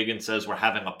that when Fagin says we're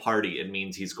having a party, it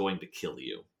means he's going to kill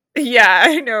you. Yeah,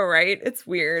 I know, right? It's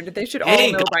weird. They should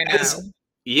all know by now.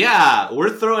 Yeah, we're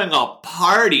throwing a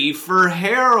party for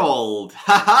Harold.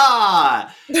 Ha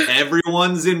ha!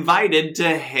 Everyone's invited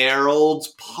to Harold's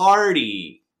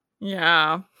party.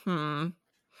 Yeah. Hmm.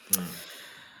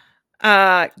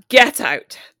 Get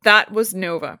out. That was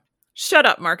Nova. Shut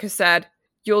up, Marcus said.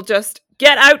 You'll just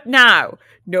get out now.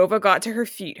 Nova got to her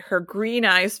feet, her green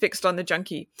eyes fixed on the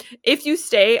junkie. If you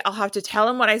stay, I'll have to tell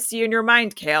him what I see in your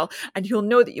mind, Kale, and he'll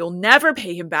know that you'll never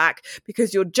pay him back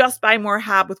because you'll just buy more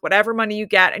hab with whatever money you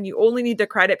get, and you only need the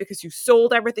credit because you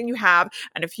sold everything you have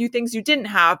and a few things you didn't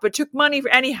have but took money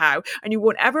for anyhow, and you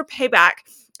won't ever pay back.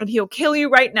 And he'll kill you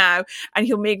right now, and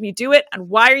he'll make me do it. And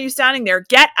why are you standing there?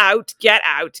 Get out, get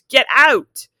out, get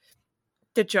out.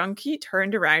 The junkie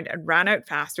turned around and ran out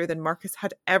faster than Marcus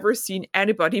had ever seen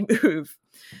anybody move.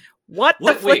 What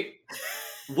the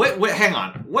Wait, hang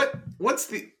on.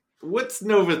 What's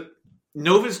Nova?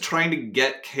 Nova's trying to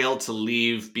get Kale to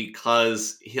leave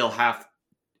because she'll have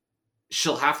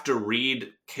to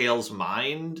read Kale's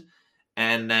mind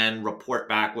and then report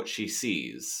back what she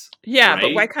sees. Yeah, right?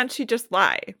 But why can't she just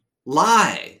lie?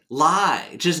 Lie.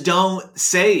 Just don't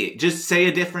say it. Just say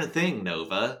a different thing,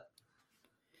 Nova.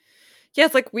 Yeah,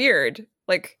 it's like weird.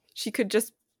 Like she could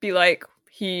just be like,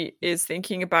 he is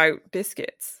thinking about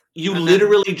biscuits. You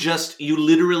literally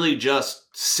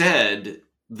just said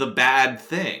the bad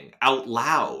thing out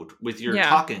loud with your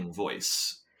talking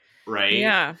voice, right?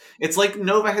 Yeah. It's like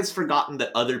Nova has forgotten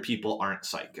that other people aren't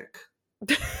psychic.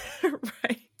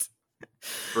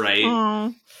 Right?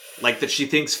 Aww. Like that she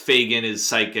thinks Fagin is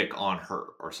psychic on her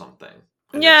or something.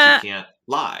 And yeah. That she can't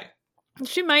lie.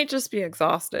 She might just be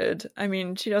exhausted. I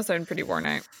mean, she does sound pretty worn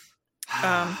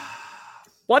out.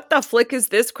 What the flick is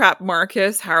this crap,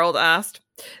 Marcus? Harold asked.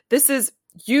 This is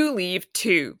you leave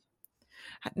too.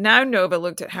 Now Nova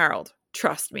looked at Harold.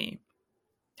 Trust me.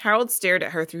 Harold stared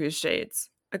at her through his shades.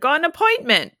 I got an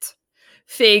appointment.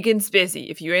 Fagin's busy.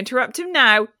 If you interrupt him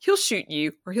now, he'll shoot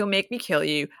you or he'll make me kill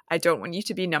you. I don't want you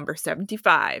to be number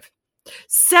 75.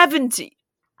 70!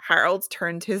 Harold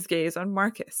turned his gaze on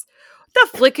Marcus.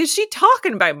 What the flick is she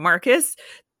talking about, Marcus?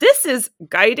 This is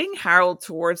guiding Harold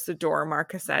towards the door,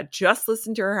 Marcus said. Just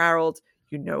listen to her, Harold.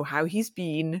 You know how he's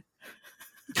been.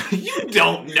 You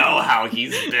don't know how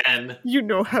he's been. You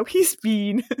know how he's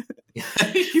been.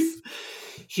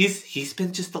 He's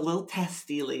been just a little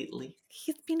testy lately.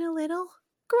 He's been a little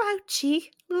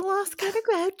grouchy. Little Oscar the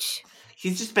Grouch.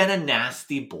 He's just been a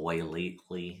nasty boy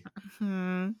lately.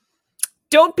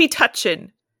 Don't be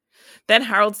touching. Then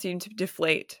Harold seemed to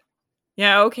deflate.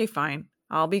 Yeah, okay, fine.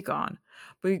 I'll be gone.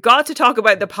 But we got to talk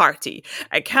about the party.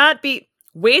 I can't be...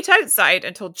 Wait outside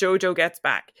until Jojo gets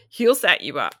back. He'll set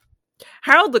you up.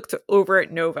 Harold looked over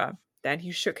at Nova. Then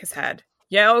he shook his head.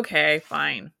 Yeah, okay,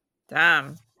 fine.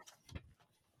 Damn.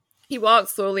 He walked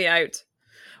slowly out.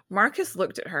 Marcus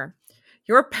looked at her.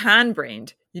 You're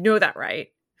pan-brained. You know that, right?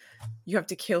 You have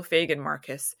to kill Fagin,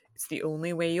 Marcus. It's the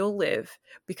only way you'll live.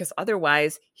 Because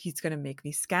otherwise, he's going to make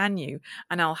me scan you.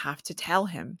 And I'll have to tell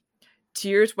him.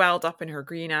 Tears welled up in her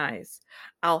green eyes.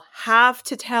 I'll have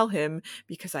to tell him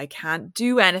because I can't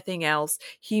do anything else.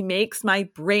 He makes my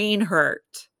brain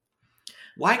hurt.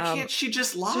 Why can't she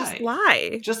just lie? Just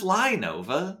lie. Just lie,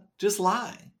 Nova. Just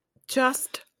lie.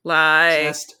 Just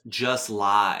lie. Just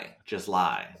lie. Just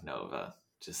lie, Nova.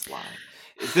 Just lie.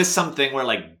 Is this something where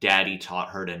like Daddy taught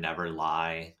her to never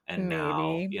lie? And Maybe.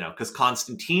 Now, you know, because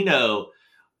Constantino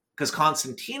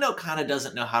kind of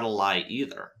doesn't know how to lie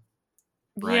either.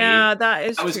 Right? Yeah, that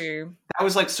is true. That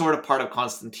was like sort of part of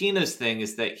Constantino's thing,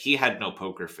 is that he had no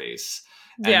poker face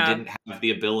and didn't have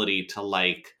the ability to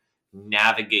like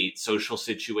navigate social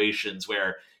situations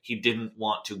where he didn't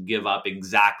want to give up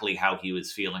exactly how he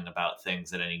was feeling about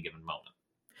things at any given moment.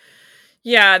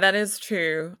 Yeah, that is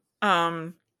true.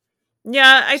 Yeah,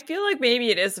 I feel like maybe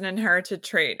it is an inherited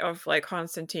trait of like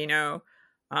Constantino.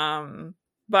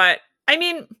 But I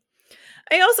mean,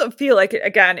 I also feel like,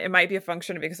 again, it might be a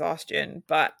function of exhaustion,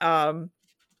 but I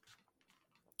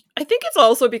think it's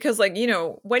also because, like, you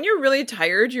know, when you're really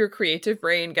tired, your creative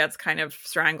brain gets kind of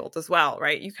strangled as well,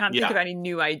 right? You can't think of any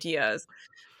new ideas.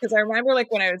 Because I remember,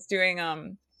 like, when I was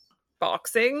doing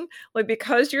boxing, like,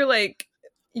 because you're like,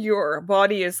 your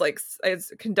body is like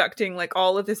is conducting like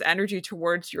all of this energy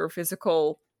towards your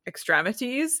physical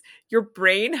extremities, your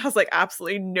brain has like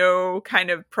absolutely no kind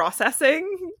of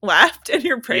processing left in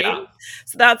your brain.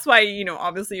 So that's why, you know,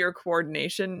 obviously your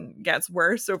coordination gets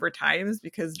worse over time, is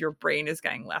because your brain is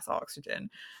getting less oxygen.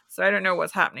 So I don't know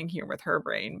what's happening here with her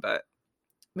brain, but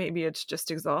maybe it's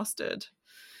just exhausted.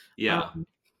 Yeah,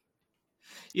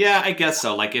 I guess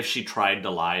so. Like if she tried to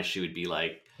lie, she would be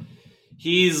like,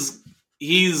 he's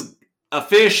a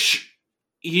fish.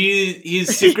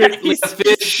 He's secretly a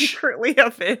fish. Secretly a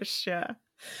fish, yeah.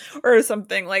 or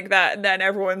something like that. And then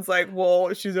everyone's like,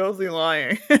 well, she's obviously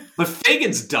lying. But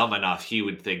Fagin's dumb enough,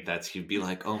 he'd be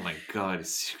like, oh my god,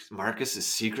 Marcus is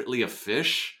secretly a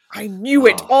fish? I knew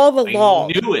it all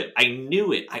along. I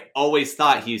knew it. I always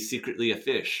thought he's secretly a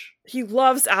fish. He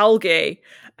loves algae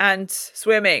and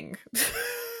swimming.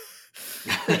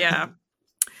 Yeah.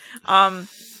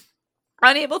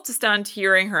 Unable to stand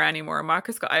hearing her anymore,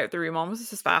 Marcus got out of the room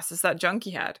almost as fast as that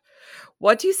junkie had.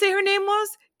 What do you say her name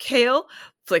was? Kale?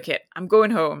 Flick it. I'm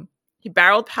going home. He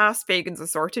barreled past Fagin's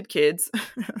assorted kids,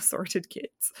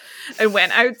 and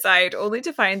went outside only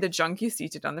to find the junkie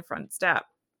seated on the front step.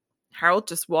 Harold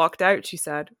just walked out, she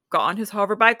said. Got on his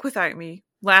hoverbike without me.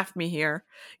 Left me here.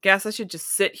 Guess I should just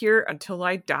sit here until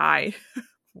I die.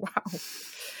 Wow.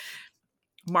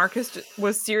 Marcus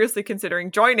was seriously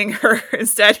considering joining her.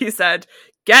 Instead, he said,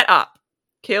 get up.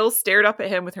 Kale stared up at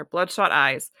him with her bloodshot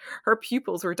eyes. Her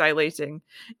pupils were dilating.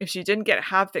 If she didn't get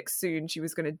half fixed soon, she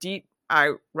was going to deep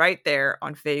out right there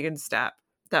on Fagin's step.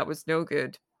 That was no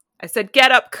good. I said,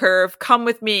 get up, Curve. Come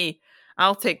with me.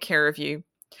 I'll take care of you.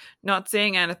 Not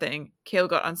saying anything, Kale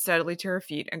got unsteadily to her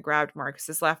feet and grabbed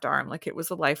Marcus's left arm like it was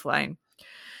a lifeline.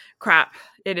 Crap.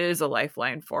 It is a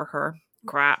lifeline for her.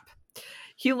 Crap.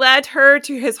 He led her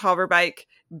to his hoverbike,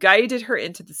 guided her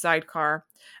into the sidecar.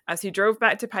 As he drove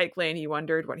back to Pike Lane, he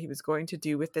wondered what he was going to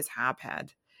do with this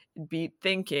habhead. He'd be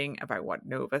thinking about what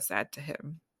Nova said to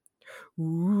him.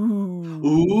 Ooh.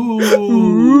 Ooh.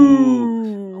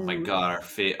 Oh my god,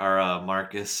 our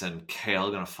Marcus and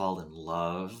Kale gonna fall in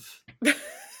love.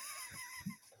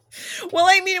 Well,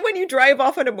 I mean, when you drive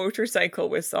off on a motorcycle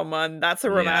with someone, that's a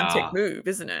romantic move,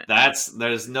 isn't it?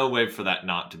 There's no way for that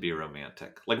not to be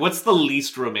romantic. Like, what's the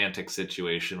least romantic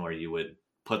situation where you would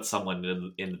put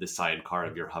someone into the sidecar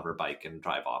of your hoverbike and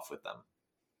drive off with them?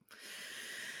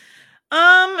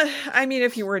 I mean,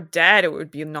 if you were dead, it would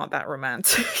be not that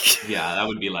romantic. Yeah, that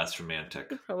would be less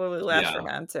romantic. Probably less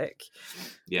romantic.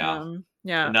 Yeah.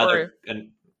 Yeah.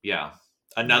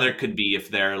 Another could be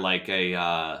if they're like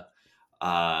a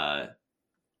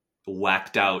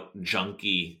whacked out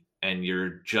junkie and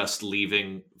you're just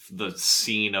leaving the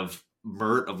scene of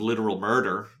literal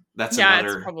murder. That's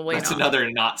another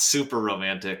not super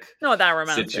romantic. Not that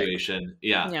romantic situation.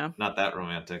 Yeah. Not that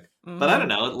romantic. Mm-hmm. But I don't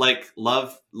know. Like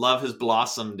love has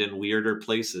blossomed in weirder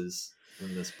places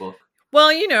in this book.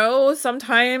 Well, you know,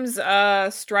 sometimes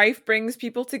strife brings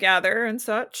people together and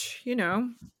such. You know,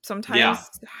 sometimes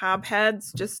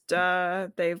habheads just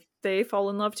they fall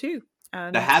in love too.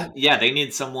 And they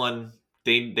need someone.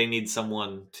 They need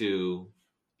someone to,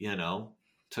 you know,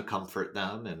 to comfort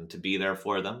them and to be there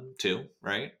for them too,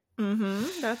 right?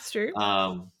 Mm-hmm. That's true.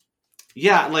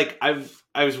 Yeah, like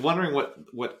I was wondering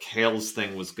what Kale's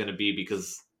thing was going to be,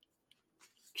 because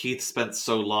Keith spent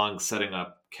so long setting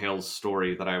up Kale's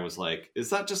story that I was like, is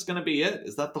that just going to be it?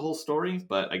 Is that the whole story?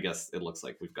 But I guess it looks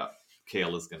like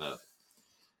Kale is going to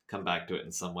come back to it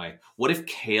in some way. What if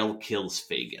Kale kills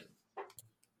Fagin?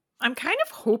 I'm kind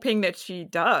of hoping that she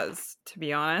does, to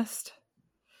be honest.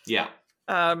 Yeah.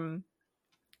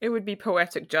 It would be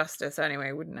poetic justice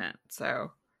anyway, wouldn't it?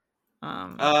 So,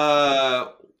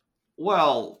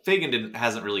 well, Fagin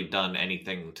hasn't really done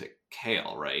anything to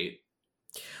Kale, right?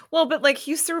 Well, but like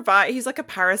he survived. He's like a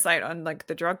parasite on like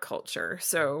the drug culture.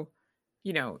 So,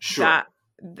 you know, sure.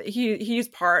 he's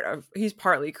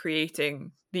partly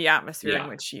creating the atmosphere in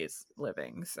which she is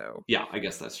living. So yeah, I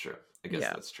guess that's true.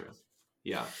 That's true.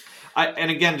 Yeah. And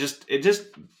again, just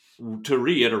to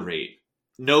reiterate,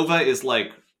 Nova is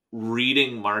like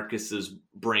reading Marcus's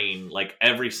brain, like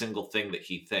every single thing that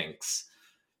he thinks.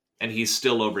 And he's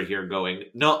still over here going,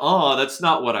 no, that's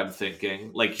not what I'm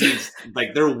thinking. Like he's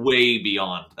like, they're way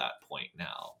beyond that point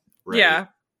now. Right? Yeah.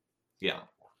 Yeah.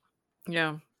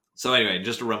 Yeah. So anyway,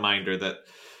 just a reminder that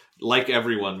like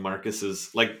everyone, Marcus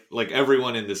is like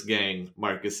everyone in this gang,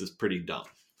 Marcus is pretty dumb.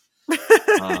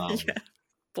 Yeah.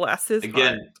 Bless his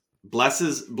heart. Bless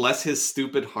his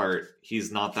stupid heart.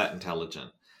 He's not that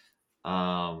intelligent.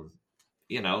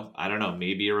 You know, I don't know,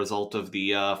 maybe a result of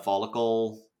the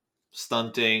follicle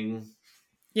stunting.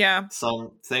 Yeah.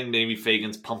 Something, maybe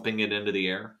Fagin's pumping it into the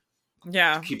air.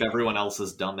 Yeah. To keep everyone else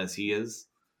as dumb as he is.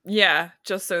 Yeah,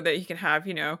 just so that he can have,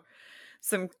 you know,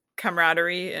 some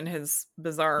camaraderie in his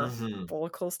bizarre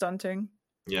follicle stunting.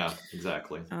 Yeah,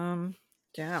 exactly.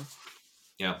 Yeah.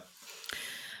 Yeah.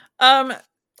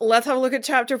 Let's have a look at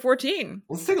chapter 14.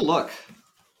 Let's take a look.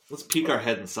 Let's peek our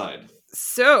head inside.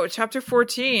 So, chapter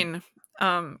 14.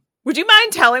 Would you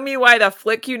mind telling me why the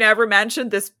flick you never mentioned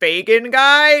this Fagin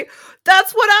guy?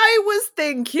 That's what I was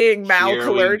thinking,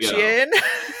 Malcolurchian.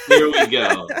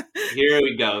 Here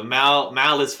we go.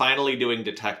 Mal is finally doing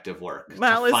detective work.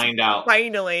 Mal to find out.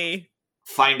 Finally.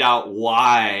 find out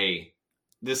why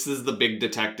this is the big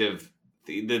detective,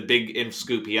 the big inf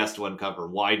scoop he has to uncover.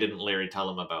 Why didn't Larry tell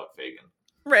him about Fagin?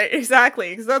 Right, exactly.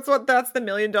 Because that's the $1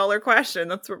 million question.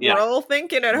 That's what we're all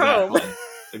thinking at home.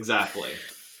 Exactly.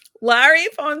 Larry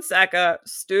Fonseca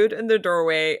stood in the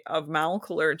doorway of Mal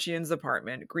Kalerchian's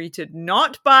apartment, greeted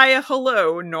not by a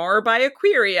hello nor by a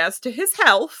query as to his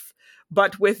health,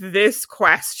 but with this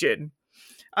question.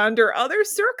 Under other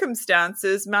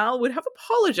circumstances, Mal would have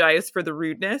apologized for the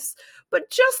rudeness, but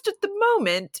just at the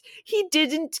moment, he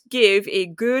didn't give a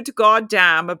good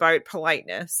goddamn about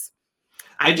politeness.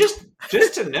 Just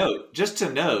to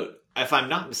note, if I'm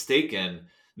not mistaken,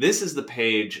 this is the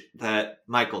page that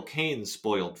Michael Caine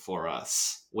spoiled for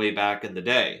us way back in the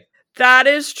day. That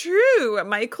is true.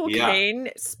 Michael Caine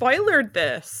spoilered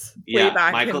this way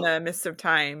back in the Mist of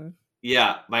Time.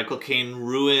 Yeah, Michael Caine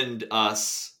ruined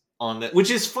us on that, which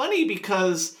is funny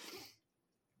because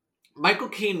Michael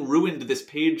Caine ruined this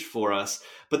page for us,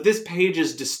 but this page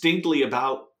is distinctly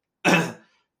about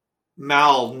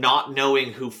Mal not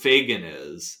knowing who Fagin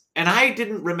is. And I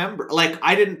didn't remember,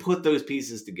 I didn't put those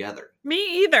pieces together.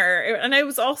 Me either. And it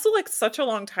was also such a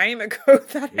long time ago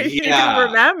that I didn't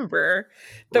remember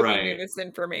that we knew this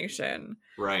information.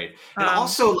 Right. And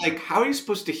also, how are you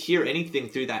supposed to hear anything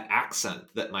through that accent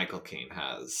that Michael Caine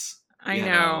has? I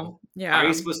know. Yeah. How are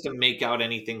you supposed to make out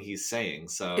anything he's saying?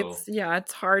 So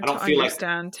it's hard to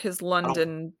understand his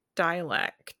London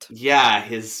dialect. Yeah,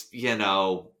 his,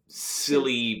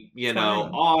 silly,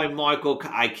 I'm Michael.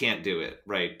 I can't do it,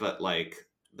 right? But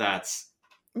it's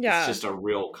just a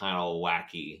real kind of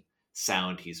wacky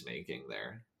sound he's making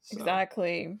there. So.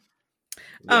 Exactly.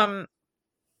 Yeah.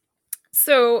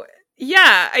 So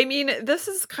yeah, I mean, this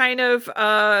is kind of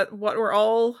what we're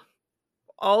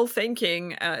all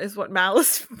thinking is what Mal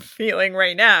is feeling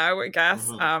right now, I guess.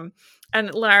 Mm-hmm.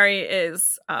 And Larry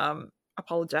is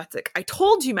apologetic. I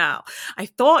told you, Mal. I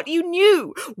thought you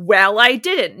knew. Well, I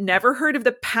didn't. Never heard of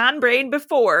the pan brain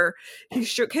before. He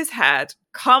shook his head.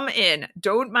 Come in.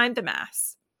 Don't mind the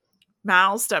mess.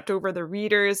 Mal stepped over the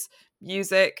readers,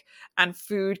 music, and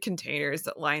food containers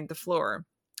that lined the floor.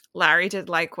 Larry did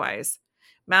likewise.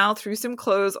 Mal threw some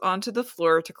clothes onto the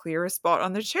floor to clear a spot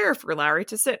on the chair for Larry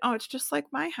to sit. Oh, it's just like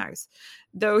my house.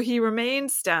 Though he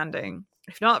remained standing.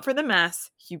 If not for the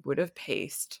mess, he would have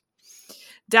paced.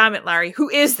 Damn it, Larry. Who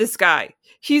is this guy?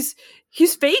 He's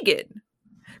Fagin.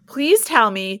 Please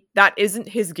tell me that isn't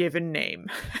his given name.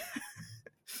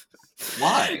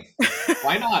 Why?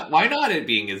 Why not? Why not it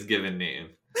being his given name?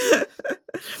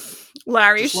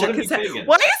 Larry shook his head.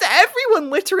 Why is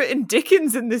everyone literate in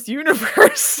Dickens in this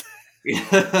universe?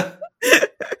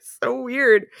 So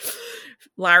weird.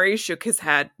 Larry shook his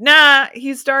head. Nah,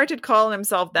 he started calling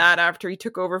himself that after he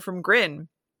took over from Grin.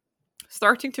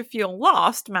 Starting to feel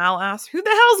lost, Mal asked, "Who the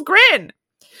hell's Grin?"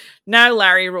 Now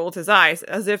Larry rolled his eyes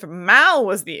as if Mal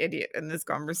was the idiot in this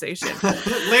conversation.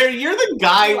 Larry, you're the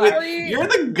guy you're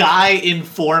the guy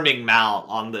informing Mal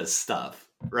on this stuff,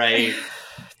 right?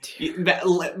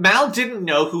 Mal didn't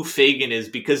know who Fagin is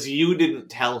because you didn't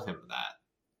tell him that.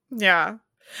 Yeah.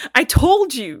 I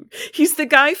told you. He's the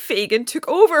guy Fagin took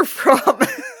over from.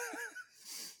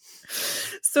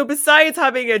 So besides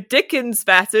having a Dickens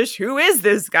fetish, who is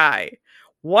this guy?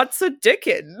 What's a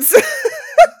Dickens?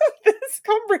 This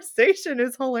conversation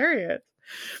is hilarious.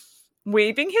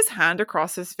 Waving his hand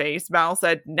across his face, Mal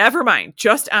said, "Never mind,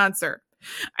 just answer.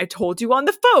 I told you on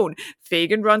the phone.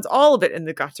 Fagin runs all of it in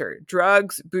the gutter.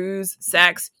 Drugs, booze,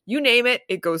 sex, you name it,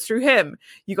 it goes through him.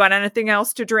 You got anything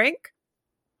else to drink?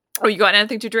 Oh, you got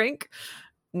anything to drink?"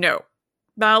 No.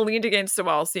 Mal leaned against the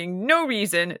wall, seeing no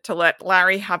reason to let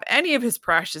Larry have any of his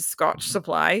precious Scotch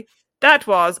supply. That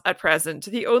was, at present,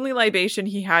 the only libation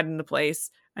he had in the place,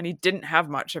 and he didn't have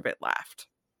much of it left.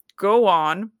 Go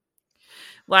on.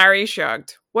 Larry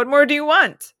shrugged. What more do you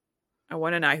want? I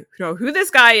want to know who this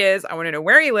guy is. I want to know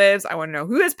where he lives. I want to know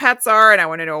who his pets are. And I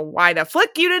want to know why the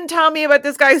flick you didn't tell me about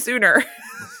this guy sooner.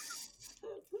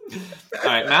 All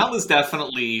right, Mal is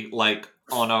definitely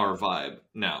on our vibe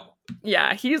now.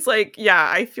 Yeah, he's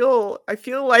I feel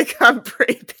like I'm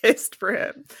pretty pissed for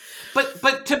him.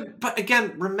 But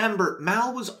again, remember,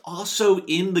 Mal was also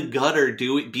in the gutter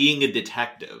being a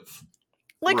detective.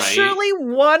 Right? Surely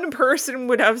one person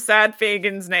would have said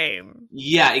Fagin's name.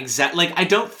 Yeah, exactly. I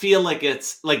don't feel like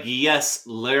it's yes,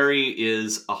 Larry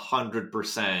is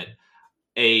 100%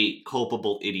 a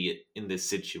culpable idiot in this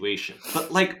situation.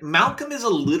 But Malcolm is a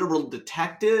literal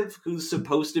detective who's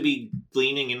supposed to be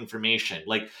gleaning information.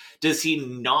 Does he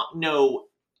not know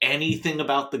anything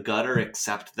about the gutter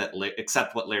except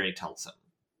what Larry tells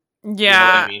him? Yeah. You know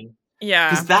what I mean? Yeah.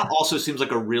 Because that also seems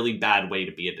like a really bad way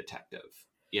to be a detective,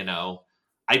 you know?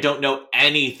 I don't know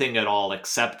anything at all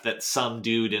except that some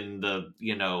dude in the,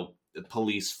 the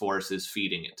police force is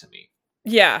feeding it to me.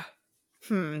 Yeah.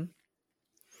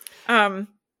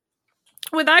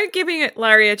 Without giving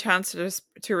Larry a chance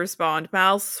to respond,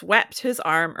 Mal swept his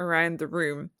arm around the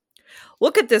room.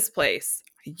 Look at this place.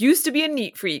 I used to be a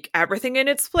neat freak, everything in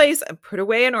its place and put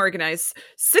away and organized.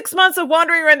 6 months of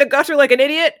wandering around the gutter like an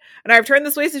idiot, and I've turned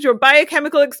this place into a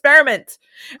biochemical experiment.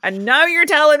 And now you're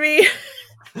telling me...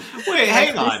 Wait,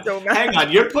 hang on. Hang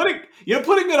on. You're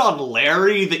putting it on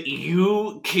Larry that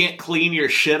you can't clean your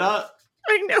shit up?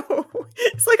 I know.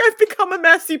 It's like I've become a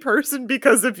messy person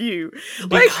because of you.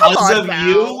 Because of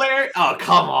you, Larry? Oh,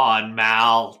 come on,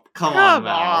 Mal. Come on,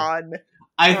 Mal.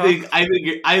 I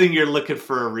think you're looking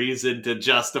for a reason to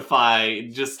justify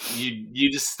you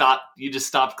just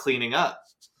stopped cleaning up.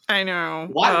 I know.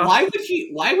 Why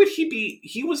would he be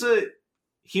he was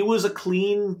a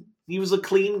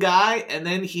clean guy, and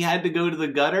then he had to go to the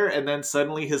gutter, and then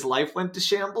suddenly his life went to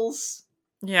shambles?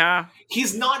 Yeah.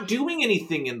 He's not doing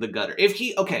anything in the gutter.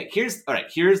 Here's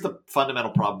the fundamental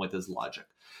problem with his logic.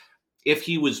 If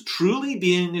he was truly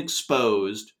being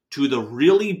exposed to the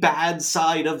really bad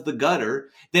side of the gutter,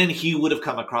 then he would have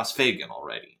come across Fagin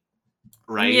already.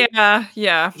 Right?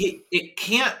 Yeah. It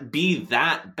can't be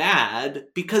that bad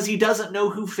because he doesn't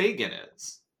know who Fagin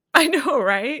is. I know,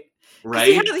 right?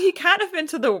 Right? He can't have been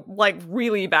to the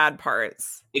really bad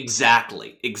parts.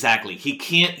 Exactly.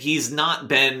 He's not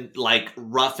been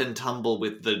rough and tumble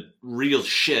with the real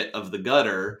shit of the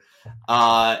gutter.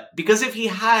 Because if he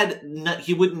had,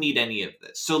 he wouldn't need any of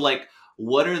this. So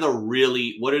what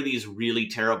are these really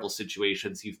terrible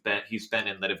situations he's been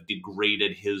in that have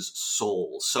degraded his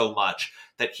soul so much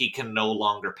that he can no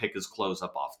longer pick his clothes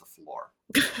up off the floor?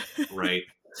 Right?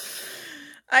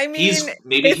 I mean, he's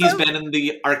been in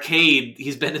the arcade.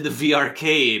 He's been in the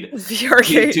VR-cade.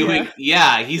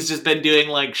 He's just been doing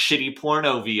shitty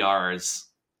porno VRs.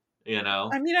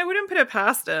 I mean, I wouldn't put it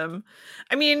past him.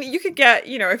 I mean, you could get,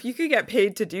 if you could get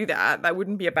paid to do that, that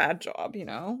wouldn't be a bad job,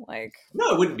 No, it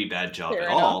wouldn't be a bad job at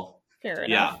enough. all. Fair enough.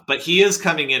 Yeah, but he is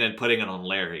coming in and putting it on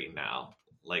Larry now.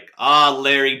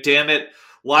 Larry, damn it.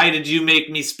 Why did you make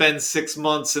me spend 6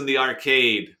 months in the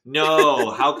arcade?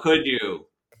 No, how could you?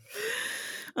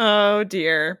 Oh,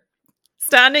 dear.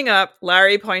 Standing up,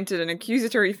 Larry pointed an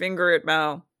accusatory finger at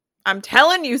Mal. I'm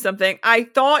telling you something I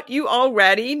thought you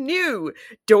already knew.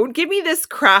 Don't give me this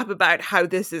crap about how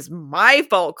this is my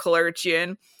fault,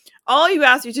 Clerchian. All you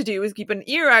asked me to do was keep an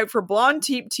ear out for blonde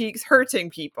teaks hurting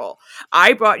people.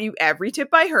 I brought you every tip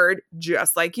I heard,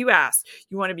 just like you asked.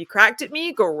 You want to be cracked at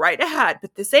me? Go right ahead.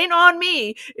 But this ain't on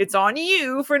me. It's on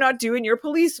you for not doing your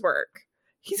police work.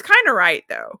 He's kind of right,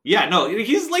 though. Yeah, no,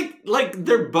 he's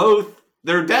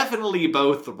they're definitely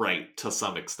both right to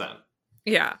some extent.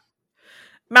 Yeah.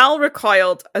 Mal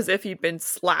recoiled as if he'd been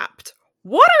slapped.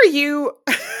 What are you?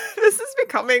 This is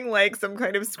becoming some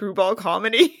kind of screwball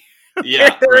comedy.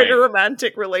 Yeah, they're in a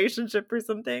romantic relationship or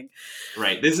something.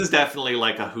 Right. This is definitely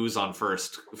a who's on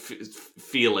first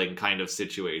feeling kind of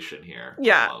situation here.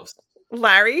 Yeah. Almost.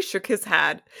 Larry shook his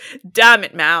head. Damn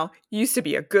it, Mal. You used to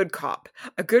be a good cop.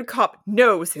 A good cop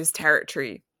knows his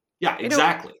territory. Yeah,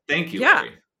 exactly. Thank you, yeah.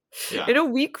 Larry. Yeah. In a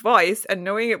weak voice, and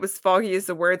knowing it was foggy as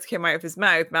the words came out of his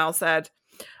mouth, Mal said,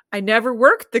 I never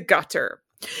worked the gutter.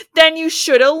 Then you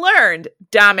should have learned.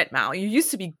 Damn it, Mal. You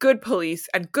used to be good police,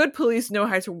 and good police know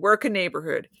how to work a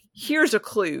neighborhood. Here's a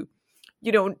clue.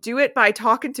 You don't do it by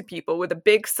talking to people with a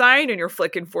big sign on your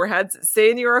flicking foreheads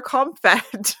saying you're a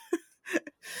comp-fed.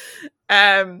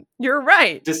 You're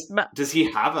right. Does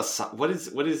he have a what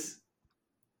is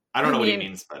I don't know what he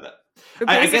means by that.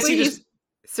 I guess he's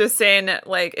just saying that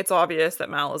it's obvious that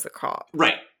Mal is a cop.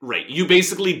 Right. You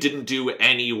basically didn't do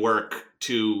any work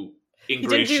to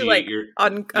ingratiate your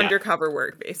undercover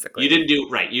work, basically. You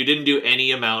didn't do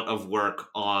any amount of work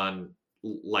on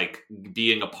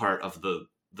being a part of the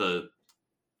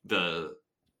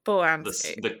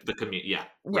landscape. The community. Yeah.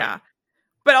 Right. Yeah.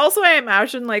 But also I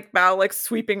imagine Mal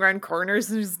sweeping around corners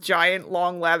in his giant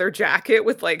long leather jacket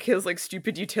with his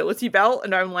stupid utility belt,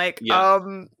 and I'm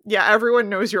everyone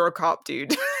knows you're a cop,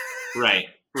 dude. Right,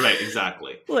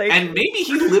 exactly. And maybe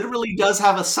he literally does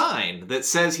have a sign that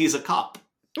says he's a cop.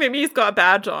 Maybe he's got a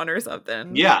badge on or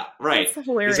something. Yeah, right. That's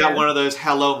hilarious. He's got one of those,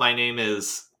 hello, my name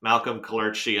is Malcolm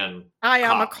Kalerchian. I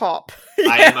am a cop.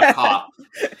 I am a cop.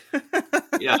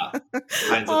 Yeah,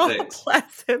 kinds of things.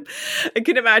 Bless him. I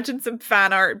can imagine some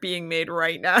fan art being made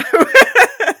right now.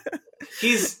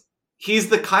 He's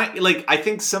the kind, I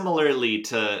think similarly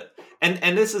to,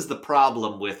 and this is the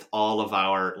problem with all of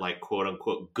our quote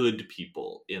unquote good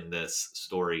people in this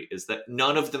story, is that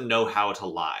none of them know how to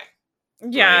lie.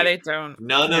 Yeah, right? they don't.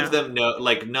 None Yeah. of them know,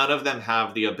 like, none of them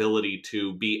have the ability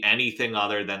to be anything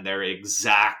other than their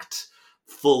exact,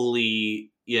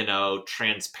 fully,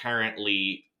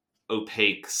 transparently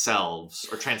opaque selves,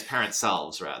 or transparent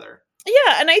selves, rather.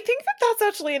 Yeah, and I think that that's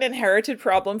actually an inherited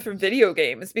problem from video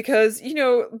games because,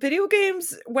 video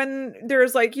games, when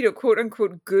there's like, quote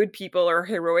unquote good people or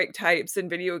heroic types in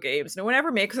video games, no one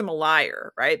ever makes them a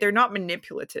liar, right? They're not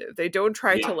manipulative. They don't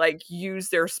try Yeah, to like use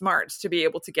their smarts to be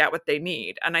able to get what they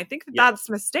need. And I think that yeah, that's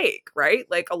a mistake, right?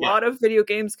 Like a yeah, lot of video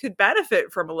games could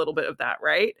benefit from a little bit of that,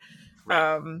 right?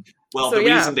 right. Um, Well, so the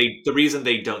yeah, reason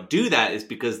they don't do that is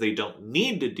because they don't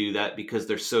need to do that, because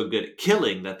they're so good at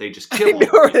killing that they just I kill all the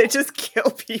know they people. just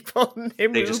kill people and they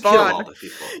They just move kill on. all the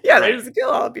people. Yeah, they Right. just kill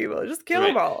all the people. Just kill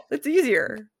them Right. all. It's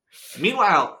easier.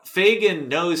 Meanwhile, Fagin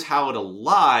knows how to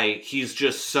lie. He's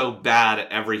just so bad at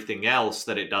everything else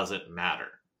that it doesn't matter.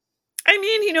 I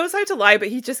mean, he knows how to lie, but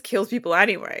he just kills people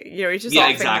anyway. He's just Yeah,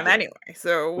 offing them exactly. anyway.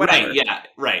 So whatever. Right, yeah,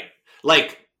 right.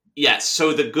 Like, yes,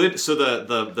 so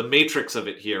the matrix of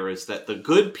it here is that the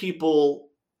good people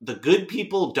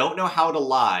don't know how to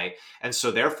lie, and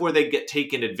so therefore they get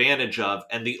taken advantage of,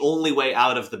 and the only way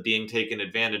out of the being taken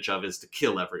advantage of is to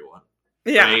kill everyone.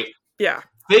 Yeah. Right? Yeah.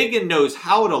 Fagin knows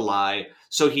how to lie,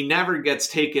 so he never gets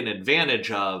taken advantage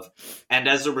of, and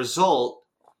as a result,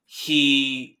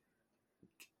 he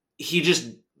just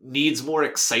needs more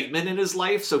excitement in his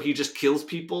life, so he just kills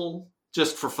people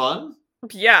just for fun.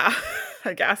 Yeah.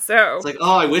 I guess so. It's like,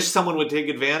 oh, I wish someone would take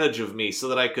advantage of me so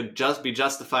that I could just be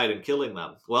justified in killing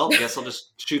them. Well, guess I'll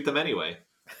just shoot them anyway.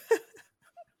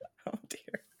 Oh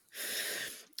dear.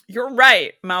 You're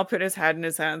right. Mal put his head in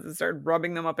his hands and started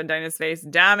rubbing them up and down his face.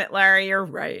 Damn it, Larry, you're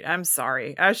right. I'm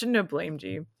sorry. I shouldn't have blamed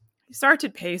you. He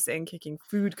started pacing, kicking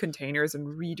food containers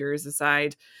and readers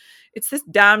aside. It's this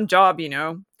damn job,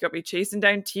 Got me chasing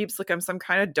down Teeps like I'm some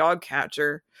kind of dog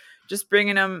catcher. Just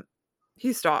bringing him...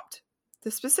 He stopped. The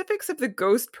specifics of the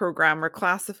ghost program were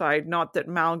classified, not that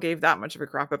Mal gave that much of a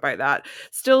crap about that.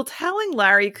 Still, telling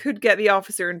Larry could get the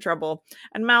officer in trouble,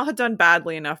 and Mal had done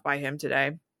badly enough by him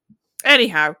today.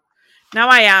 Anyhow, now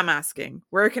I am asking,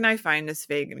 where can I find this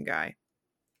Fagin guy?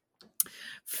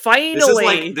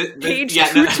 Finally, page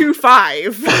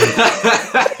 225.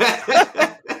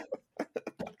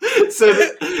 So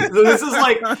this is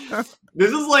like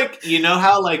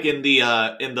how like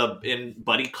in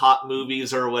buddy cop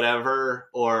movies or whatever,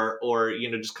 or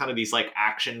just kind of these like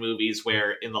action movies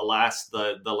where in the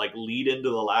like lead into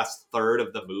the last third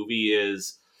of the movie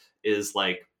is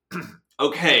like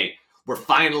okay, we're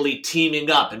finally teaming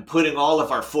up and putting all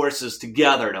of our forces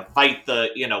together to fight the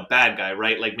bad guy,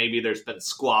 right? Like maybe there's been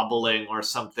squabbling or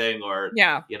something, or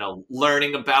yeah,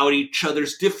 learning about each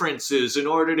other's differences in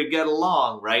order to get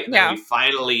along, right? And then we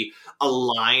finally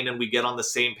align and we get on the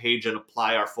same page and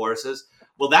apply our forces.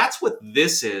 Well, that's what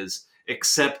this is,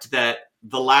 except that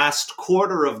the last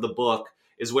quarter of the book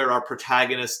is where our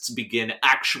protagonists begin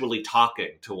actually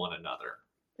talking to one another.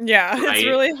 Yeah, right? It's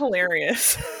really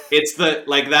hilarious. It's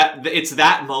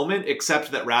that moment,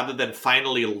 except that rather than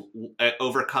finally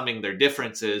overcoming their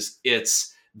differences,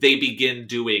 they begin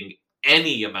doing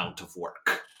any amount of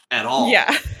work at all.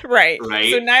 Yeah, right.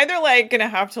 Right. So now they're like gonna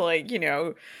have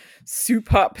to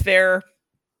soup up their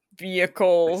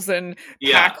vehicles and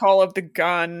pack all of the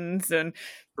guns and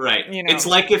right. It's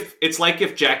like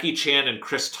if Jackie Chan and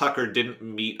Chris Tucker didn't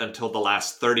meet until the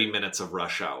last 30 minutes of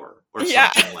Rush Hour or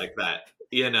something like that.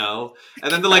 And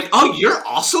then they're like, "Oh, you're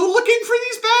also looking for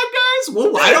these bad guys?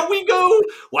 Well,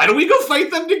 why don't we go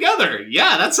fight them together?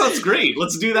 Yeah, that sounds great.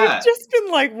 Let's do that." They've just been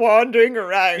like wandering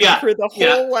around for the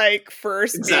whole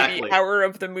first maybe hour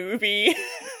of the movie.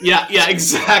 yeah,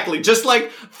 exactly. Just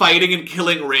like fighting and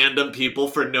killing random people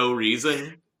for no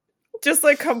reason. Just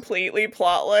like completely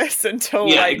plotless until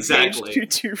page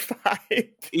 225.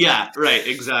 Yeah, right,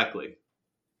 exactly.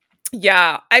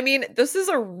 Yeah, I mean, this is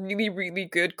a really, really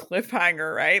good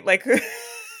cliffhanger, right? Like,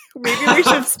 maybe we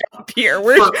should stop here.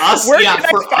 Where can I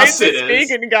find this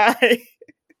Fagin guy?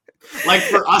 Like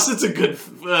for us, it's a good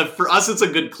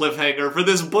cliffhanger. For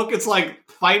this book, it's like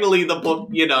finally the book,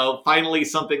 finally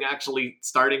something actually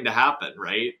starting to happen,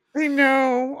 right? I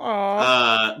know.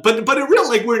 But it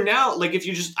really we're now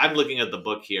if I'm looking at the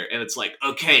book here, and it's like,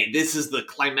 okay, this is the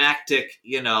climactic,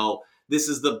 this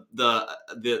is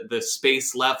the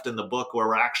space left in the book where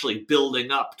we're actually building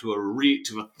up to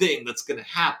a thing that's going to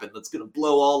happen, that's going to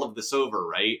blow all of this over,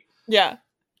 right? Yeah.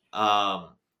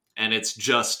 And it's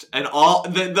just all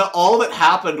that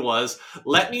happened was,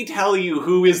 let me tell you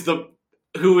who is the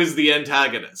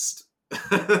antagonist.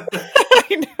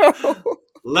 I know.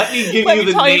 Let me give Let you me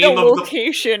the tell you the name of the...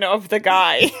 location of the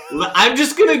guy. I'm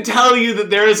just going to tell you that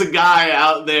there is a guy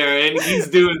out there and he's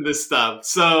doing this stuff.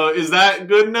 So is that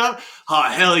good enough? Oh,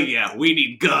 hell yeah. We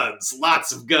need guns.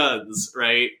 Lots of guns,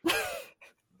 right?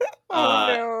 Oh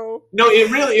no. No,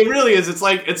 it really is. It's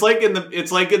like in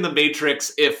the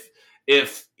Matrix if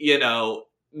you know,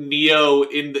 Neo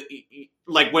in the,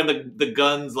 like when the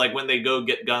guns, like when they go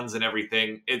get guns and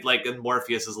everything, it like, and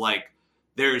Morpheus is like,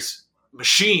 there's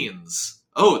machines.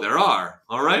 Oh, there are.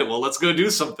 All right, well, let's go do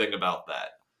something about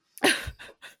that.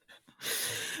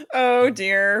 Oh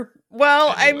dear.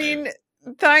 Well, I Anyway. mean,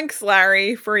 thanks,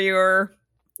 Larry, for your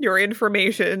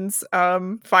informations.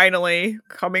 Finally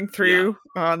coming through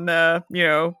on the,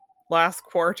 last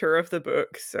quarter of the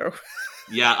book. So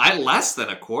Yeah, less than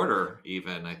a quarter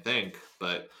even, I think.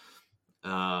 But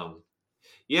yeah,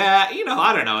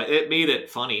 I don't know. It made it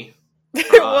funny for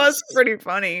it us. was pretty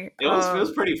funny. It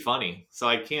was pretty funny. So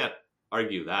I can't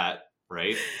argue that,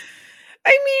 right?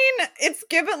 I mean, it's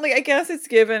given, like, I guess it's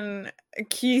given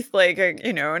Keith, like,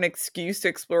 an excuse to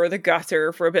explore the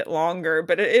gutter for a bit longer,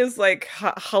 but it is, like,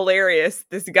 hilarious.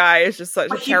 This guy is just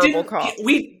such a terrible cop.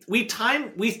 We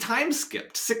time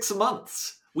skipped 6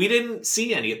 months. We didn't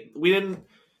see any of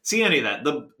that.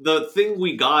 The thing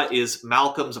we got is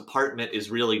Malcolm's apartment is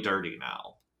really dirty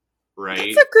now,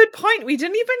 right? That's a good point. We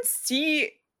didn't even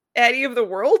see any of the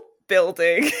world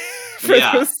building for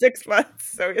those 6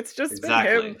 months, so it's just been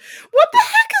him. What the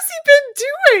heck has he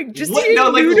been doing? Just eating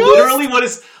noodles? Literally, what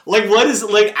has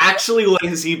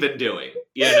he been doing?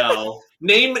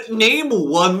 Name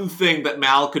one thing that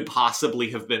Mal could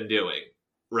possibly have been doing,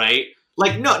 right?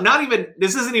 Like, no, not even,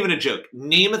 this isn't even a joke.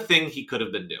 Name a thing he could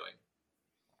have been doing.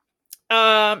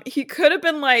 He could have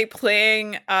been, like,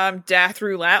 playing Death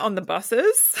Roulette on the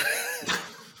buses.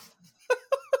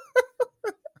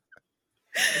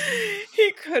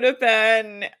 He could have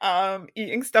been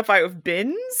eating stuff out of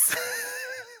bins.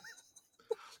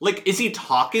 Like, is he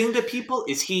talking to people?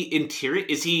 Is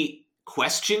he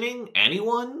questioning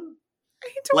anyone? I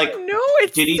don't know. Who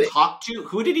did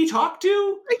he talk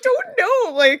to? I don't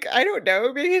know. Like, I don't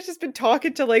know. Maybe he's just been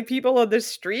talking to, like, people on the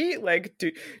street. Like,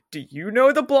 do you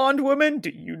know the blonde woman?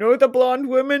 Do you know the blonde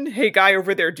woman? Hey, guy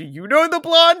over there, do you know the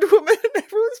blonde woman?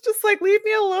 Everyone's just like, leave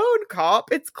me alone,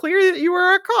 cop. It's clear that you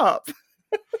are a cop.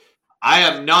 I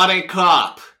am not a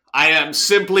cop. I am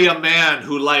simply a man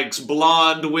who likes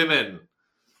blonde women.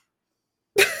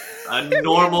 A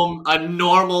normal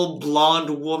blonde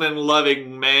woman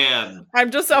loving man.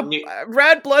 I'm just a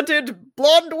red-blooded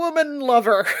blonde woman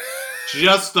lover.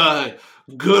 Just a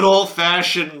good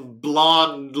old-fashioned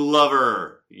blonde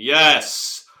lover.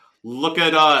 Yes. Look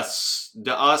at us.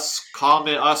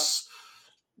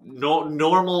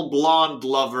 Normal blonde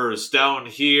lovers down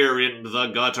here in the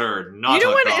gutter. Not you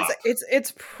know what? Cop.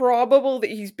 It's probable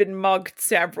that he's been mugged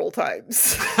several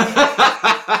times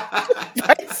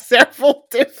by several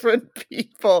different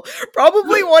people.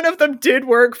 Probably one of them did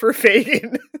work for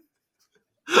Fagin.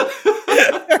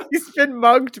 He's been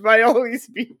mugged by all these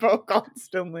people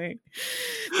constantly.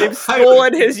 They've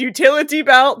stolen his utility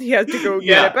belt. He has to go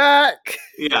get it back.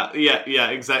 Yeah,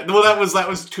 exactly. Well, that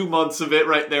was 2 months of it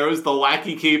right there. It was the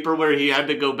Wacky Caper where he had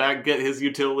to go back, get his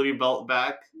utility belt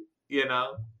back,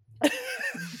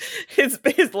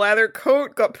 His leather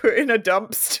coat got put in a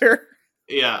dumpster.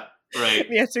 Yeah, right.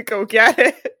 He had to go get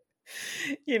it.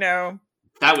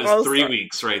 That was 3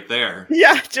 weeks right there.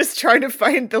 Yeah, just trying to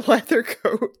find the leather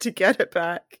coat to get it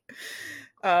back.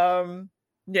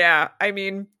 Yeah, I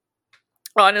mean,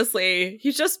 honestly,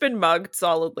 he's just been mugged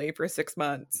solidly for 6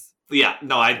 months. Yeah,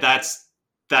 no,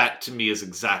 that to me is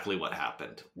exactly what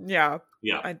happened. Yeah,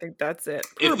 I think that's it.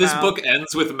 If this book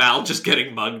ends with Mal just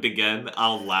getting mugged again,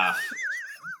 I'll laugh.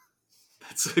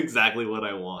 That's exactly what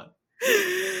I want.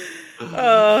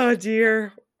 Oh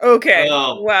dear. Okay.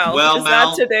 Well, is Mal,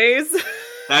 that today's?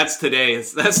 That's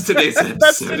today's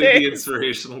episode of the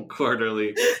Inspirational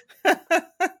Quarterly.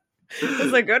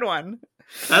 That's a good one.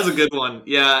 That's a good one.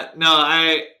 Yeah. No,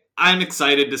 I'm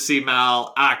excited to see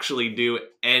Mal actually do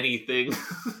anything.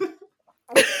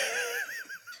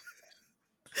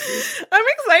 I'm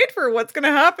excited for what's going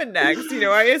to happen next.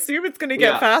 I assume it's going to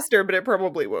get faster, but it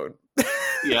probably won't.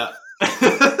 Yeah.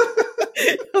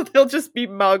 They'll just be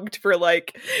mugged for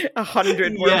like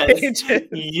 100 more pages.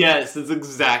 Yes, it's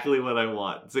exactly what I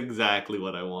want.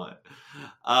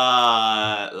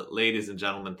 Ladies and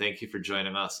gentlemen, thank you for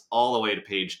joining us all the way to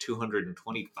page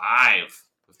 225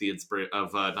 of the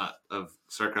of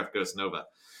StarCraft Ghost Nova.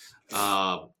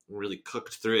 Really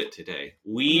cooked through it today.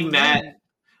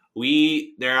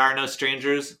 There are no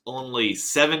strangers, only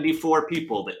 74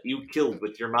 people that you killed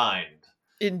with your mind.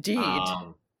 Indeed.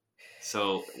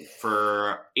 So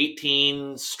for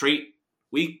 18 straight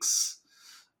weeks,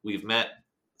 we've met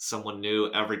someone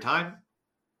new every time.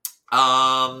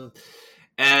 And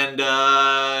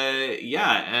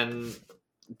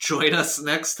join us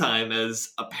next time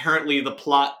as apparently the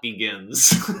plot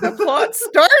begins. The plot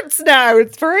starts now.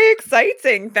 It's very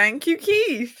exciting. Thank you,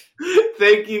 Keith.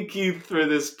 Thank you, Keith, for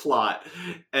this plot.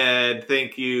 And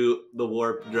thank you, The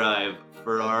Warp Drive,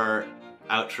 for our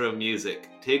outro music.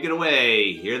 Take it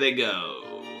away. Here they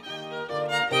go.